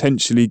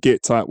potentially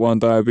get type 1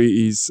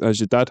 diabetes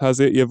as your dad has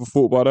it? You ever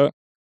thought about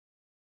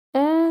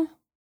that?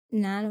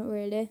 Nah, not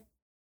really.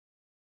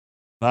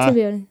 Nah. To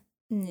be honest,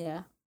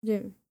 yeah.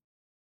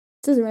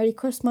 Doesn't really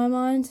cross my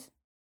mind.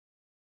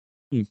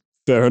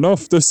 Fair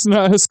enough. That's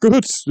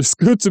good. It's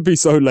good to be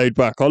so laid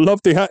back. I love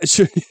the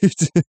attitude.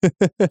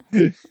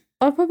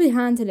 I'll probably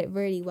handle it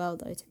really well,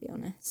 though, to be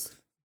honest.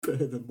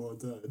 Better than my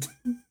dad.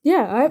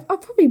 Yeah, I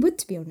probably would,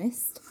 to be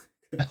honest.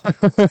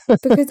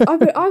 Because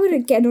I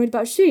wouldn't get annoyed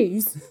about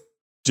shoes.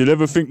 Do you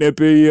ever think there'd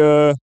be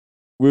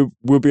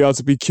we'll be able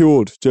to be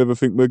cured? Do you ever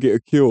think we'll get a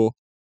cure?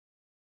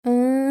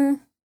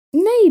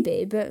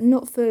 Maybe, but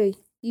not for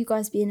you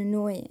guys being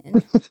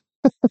annoying.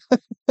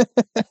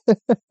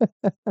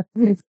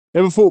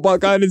 Ever thought about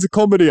going into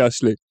comedy,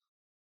 Ashleigh?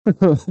 So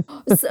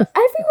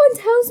everyone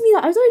tells me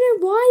that. I don't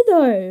know why,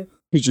 though.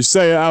 Because you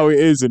say it how it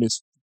is and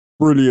it's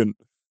brilliant.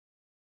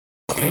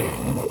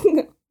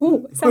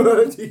 Ooh,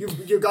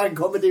 You're going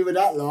comedy with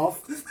that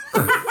laugh.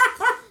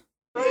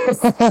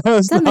 It's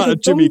Sound not like a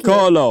Jimmy donkey.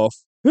 Carr laugh.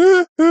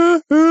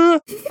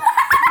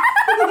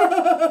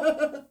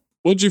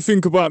 What do you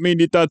think about me and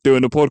your dad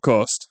doing a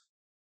podcast?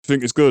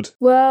 Think it's good?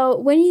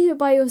 Well, when you do it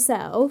by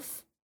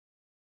yourself,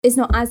 it's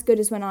not as good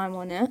as when I'm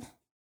on it.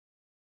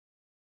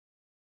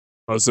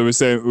 Oh, so we're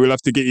saying we'll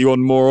have to get you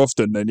on more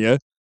often then, yeah?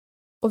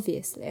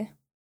 Obviously.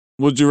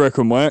 What do you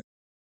reckon, Mike?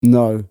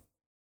 No.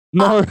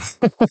 No.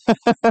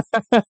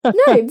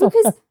 No,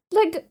 because,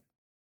 like,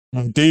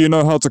 Do you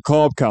know how to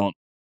carb count?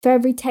 for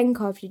every 10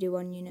 carbs you do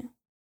 1 unit.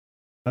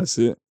 That's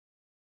it.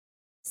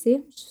 See,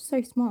 I'm just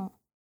so smart.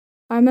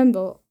 I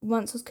remember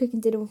once I was cooking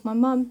dinner with my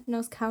mum and I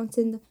was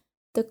counting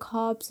the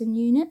carbs and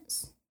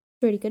units.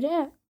 Really good at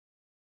it.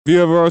 Have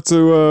you ever had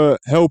to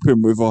help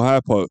him with a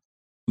hypo?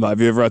 Like,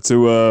 have you ever had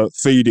to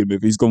feed him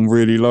if he's gone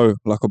really low,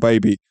 like a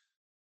baby?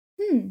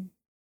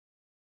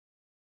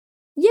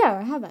 Yeah,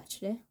 I have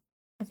actually,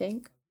 I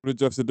think. What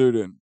did you have to do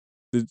then?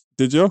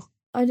 Did you?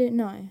 I didn't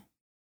know.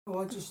 Oh,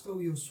 I just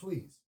stole your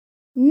sweets.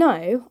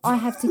 No, I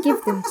have to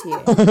give them to you.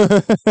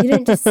 You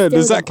don't just steal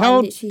Does that them. I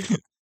count? literally...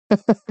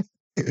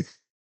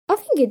 I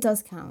think it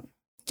does count.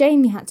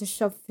 Jamie had to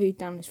shove food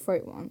down his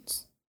throat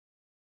once.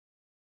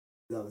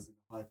 That was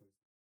hyper.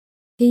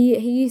 He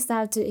used to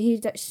have to,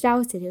 he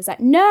shouted, he was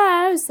like,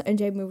 "Nurse!" And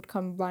Jamie would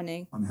come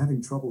running. I'm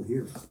having trouble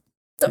here.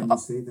 Can you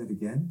say that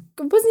again?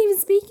 I wasn't even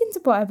speaking to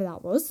whatever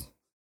that was.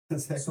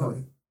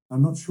 Sorry,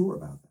 I'm not sure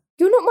about that.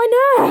 You're not my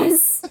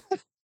nurse!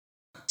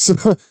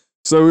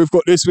 So we've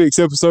got this week's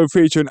episode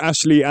featuring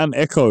Ashleigh and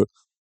Echo.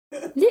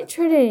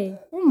 Literally.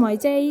 Oh my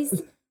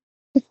days.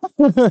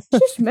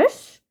 Shush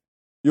mush.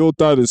 Your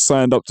dad has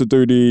signed up to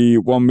do the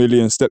 1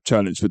 million step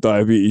challenge for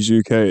Diabetes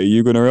UK. Are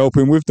you going to help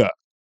him with that?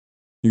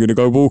 You're going to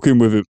go walking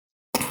with him?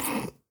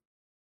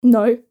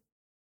 No.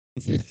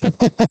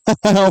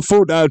 I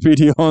thought that would be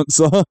the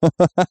answer.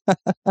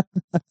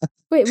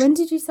 Wait, when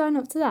did you sign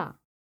up to that?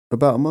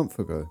 About a month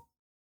ago.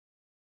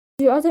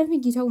 I don't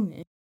think you told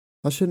me.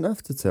 I shouldn't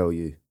have to tell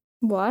you.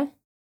 Why?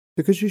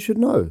 Because you should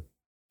know.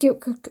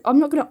 I'm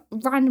not going to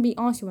randomly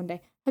ask you one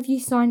day, have you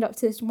signed up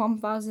to this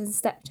 1,000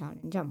 step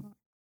challenge?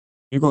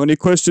 You got any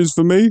questions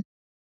for me?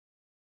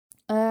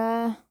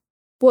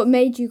 What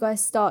made you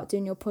guys start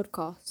doing your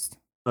podcast?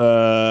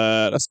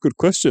 That's a good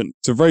question.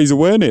 To raise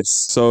awareness.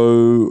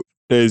 So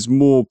there's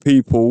more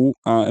people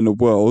out in the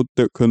world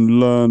that can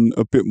learn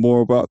a bit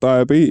more about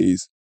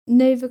diabetes.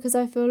 No, because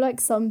I feel like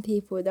some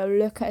people, they'll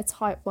look at a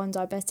type 1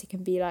 diabetic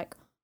and be like,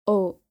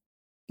 oh,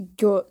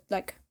 you're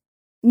like,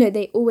 No,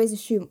 they always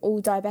assume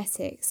all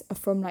diabetics are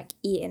from like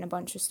eating a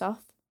bunch of stuff.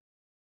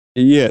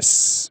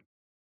 Yes.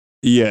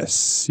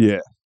 Yes. Yeah.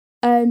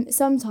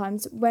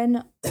 Sometimes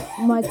when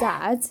my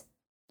dad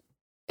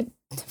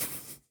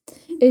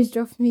is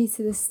dropping me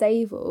to the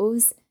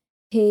stables,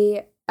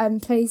 he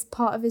plays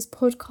part of his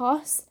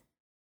podcast,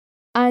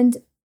 and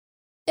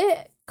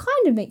it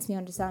kind of makes me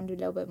understand a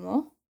little bit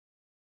more.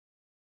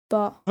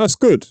 But That's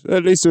good.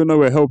 At least we know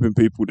we're helping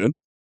people then.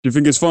 Do you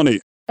think it's funny?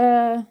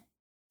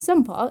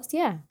 some parts,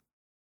 yeah.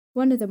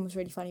 One of them was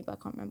really funny, but I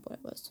can't remember what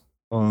it was.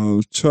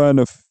 I'm trying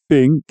to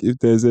think if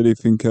there's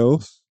anything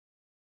else.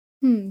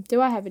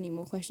 Do I have any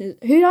more questions?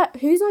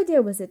 Whose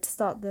idea was it to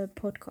start the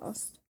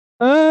podcast?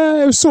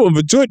 It was sort of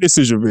a joint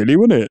decision, really,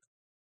 wasn't it?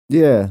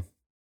 Yeah.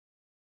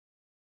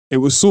 It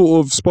was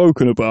sort of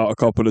spoken about a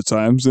couple of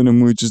times, and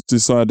then we just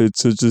decided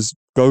to just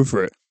go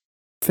for it.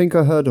 I think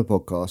I heard a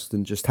podcast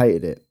and just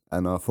hated it,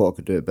 and I thought I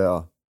could do it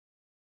better.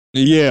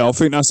 Yeah, I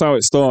think that's how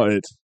it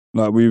started.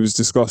 Like, we was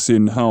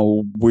discussing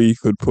how we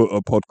could put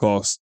a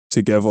podcast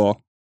together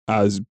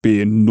as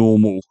being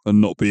normal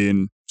and not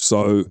being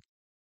so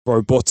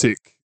robotic.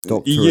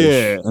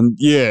 Doctorish.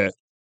 Yeah,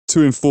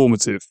 too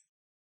informative.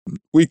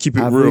 We keep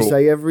it As real. we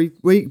say every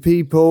week,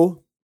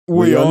 people,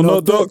 we are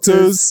not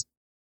doctors.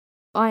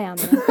 I am.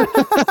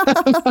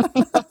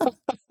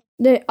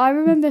 No, I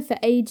remember for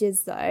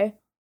ages though,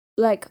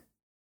 like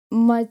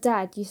my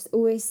dad used to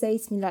always say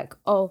to me like,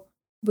 "Oh,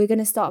 we're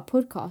gonna start a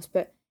podcast,"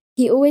 but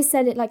he always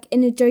said it like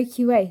in a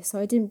jokey way, so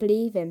I didn't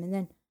believe him. And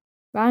then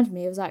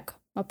randomly, it was like,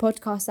 "My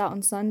podcast's out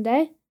on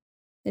Sunday,"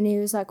 and he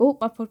was like, "Oh,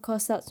 my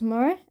podcast's out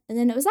tomorrow," and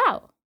then it was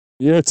out.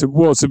 Yeah,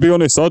 to be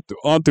honest, I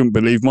didn't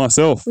believe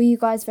myself. Were you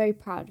guys very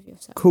proud of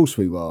yourself? Of course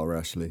we were,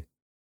 Ashley.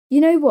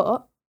 You know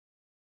what?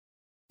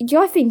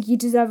 I think you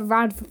deserve a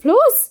round of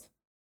applause.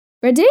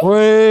 Ready?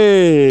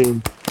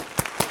 Way.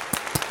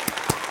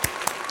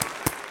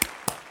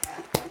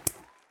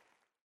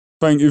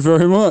 Thank you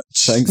very much.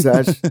 Thanks,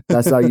 Ash.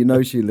 That's how you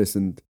know she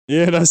listened.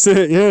 Yeah, that's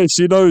it. Yeah,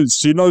 she knows.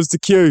 She knows the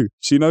cue.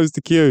 She knows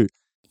the cue.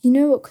 You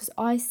know what? Because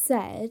I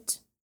said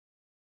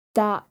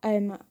that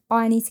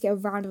I need to get a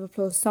round of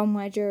applause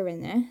somewhere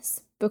during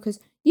this, because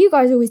you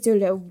guys always do a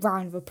little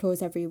round of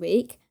applause every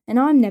week, and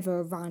I'm never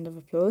a round of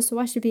applause, so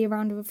I should be a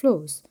round of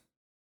applause.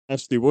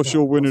 Ashley, what's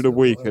your win of the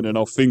week? And then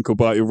I'll think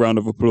about your round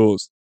of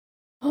applause.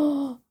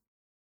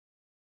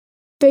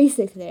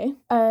 Basically,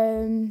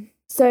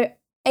 so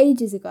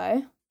ages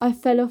ago, I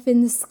fell off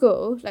in the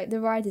school, like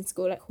the riding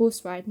school, like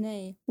horse riding,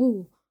 eh?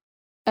 Woo.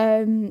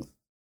 I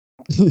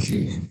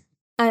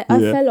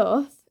fell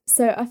off.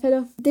 So I fell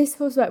off this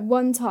horse like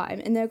one time,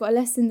 and then I got a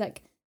lesson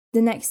like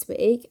the next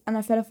week, and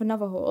I fell off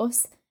another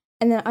horse,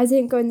 and then I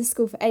didn't go in the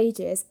school for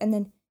ages, and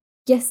then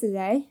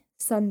yesterday,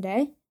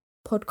 Sunday,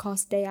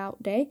 podcast day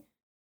out day,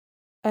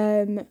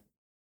 I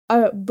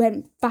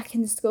went back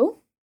in the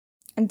school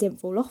and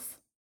didn't fall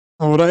off.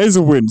 Oh, that is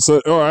a win. So,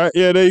 all right,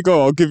 yeah, there you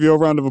go. I'll give you a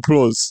round of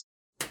applause.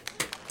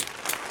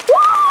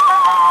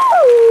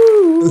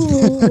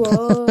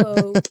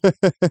 Whoa!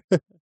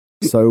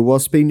 So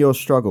what's been your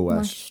struggle,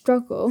 My Ash?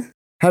 struggle.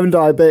 Having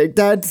diabetic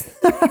dad?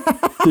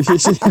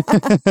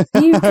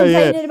 You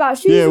complaining about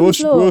shoes on the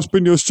floor. What's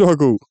been your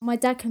struggle? My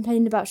dad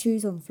complained about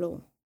shoes on the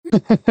floor.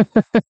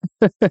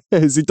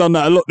 Has he done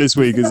that a lot this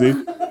week, has he?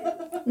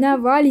 Now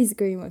Riley's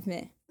agreeing with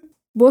me.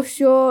 What's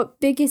your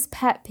biggest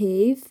pet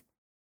peeve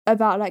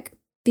about like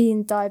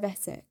being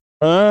diabetic?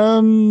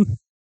 I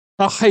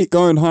hate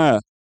going higher.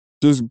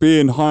 Just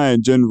being high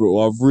in general,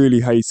 I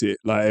really hate it.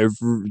 Like, it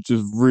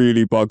just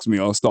really bugs me.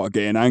 I'll start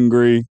getting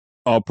angry.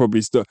 I'll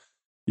probably start...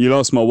 You'll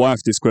ask my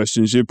wife this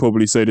question, she'd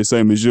probably say the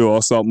same as you.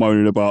 I'll start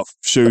moaning about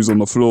shoes on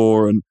the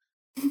floor and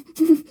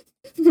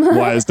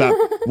why has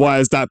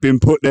that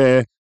been put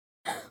there?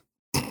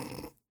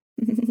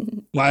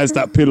 Why is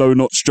that pillow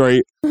not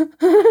straight?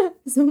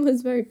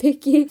 Someone's very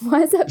picky.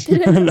 Why is that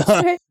pillow not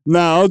straight?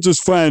 Nah, I'll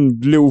just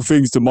find little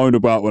things to moan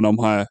about when I'm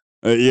high.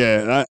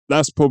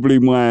 That's probably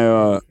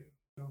my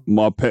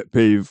pet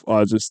peeve.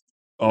 I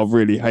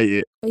really hate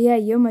it. Well, yeah,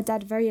 you and my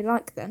dad are very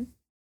alike then.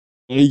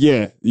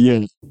 Yeah.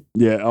 I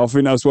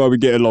think that's why we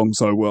get along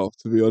so well,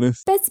 to be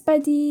honest. Best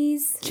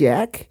buddies.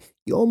 Jack,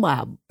 you're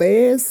my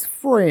best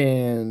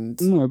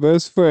friend. My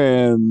best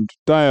friend.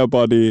 Dia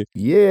buddy.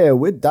 Yeah,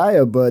 we're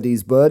dia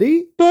buddies,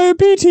 buddy.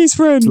 Diabetes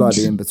friend.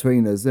 Slightly in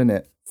between us, isn't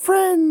it?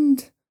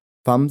 Friend.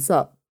 Thumbs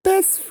up.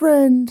 Best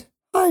friend.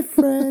 Hi,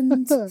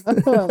 friend.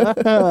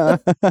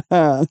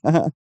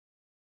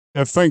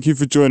 Yeah, thank you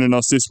for joining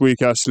us this week,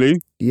 Ashleigh.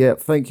 Yeah,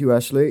 thank you,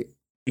 Ashley.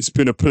 It's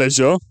been a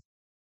pleasure.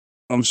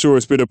 I'm sure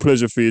it's been a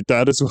pleasure for your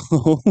dad as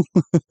well. I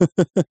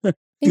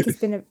think it's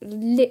been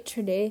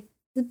literally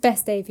the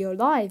best day of your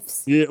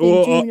lives. Yeah,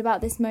 Been dreaming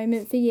about this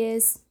moment for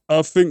years.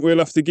 I think we'll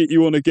have to get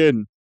you on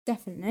again.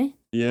 Definitely.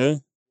 Yeah.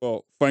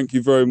 Well, thank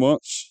you very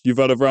much. You've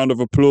had a round of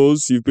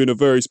applause. You've been a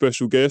very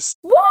special guest.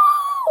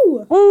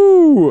 Woo!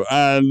 Woo!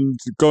 And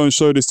go and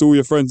show this to all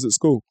your friends at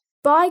school.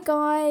 Bye,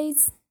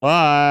 guys.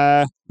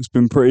 Bye. It's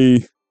been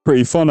pretty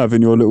pretty fun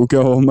having your little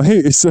girl on,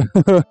 mate.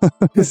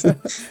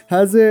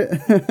 Has it?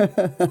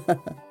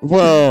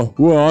 well,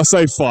 I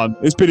say fun.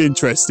 It's been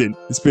interesting.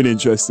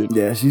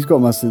 Yeah, she's got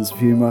my sense of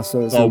humour,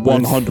 so it's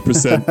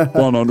 100%.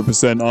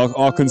 100%.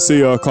 I can see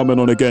her coming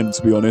on again,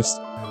 to be honest.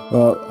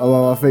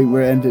 Well, I think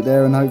we'll end it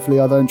there, and hopefully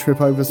I don't trip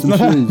over some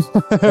shoes.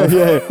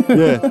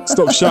 yeah.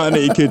 Stop shouting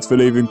at your kids for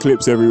leaving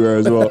clips everywhere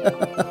as well.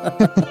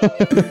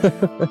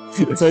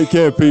 Take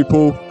care,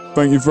 people.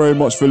 Thank you very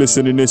much for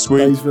listening this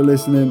week. Thanks for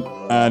listening.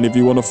 And if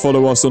you want to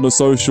follow us on the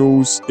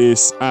socials,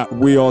 it's at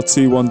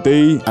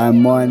WeAreT1D.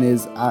 And mine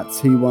is at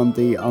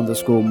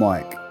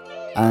T1D_Mike.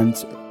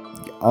 And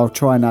I'll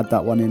try and add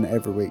that one in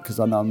every week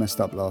because I know I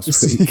messed up last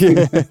week.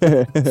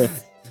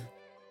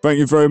 Thank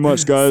you very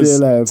much, guys. See you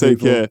later, Take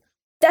people. care.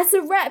 That's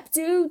a wrap,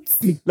 dudes.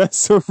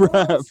 That's a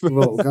wrap.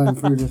 Well, going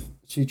through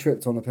she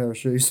tripped on a pair of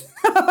shoes.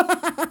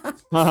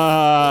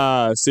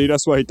 See,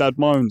 that's why Dad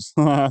moans.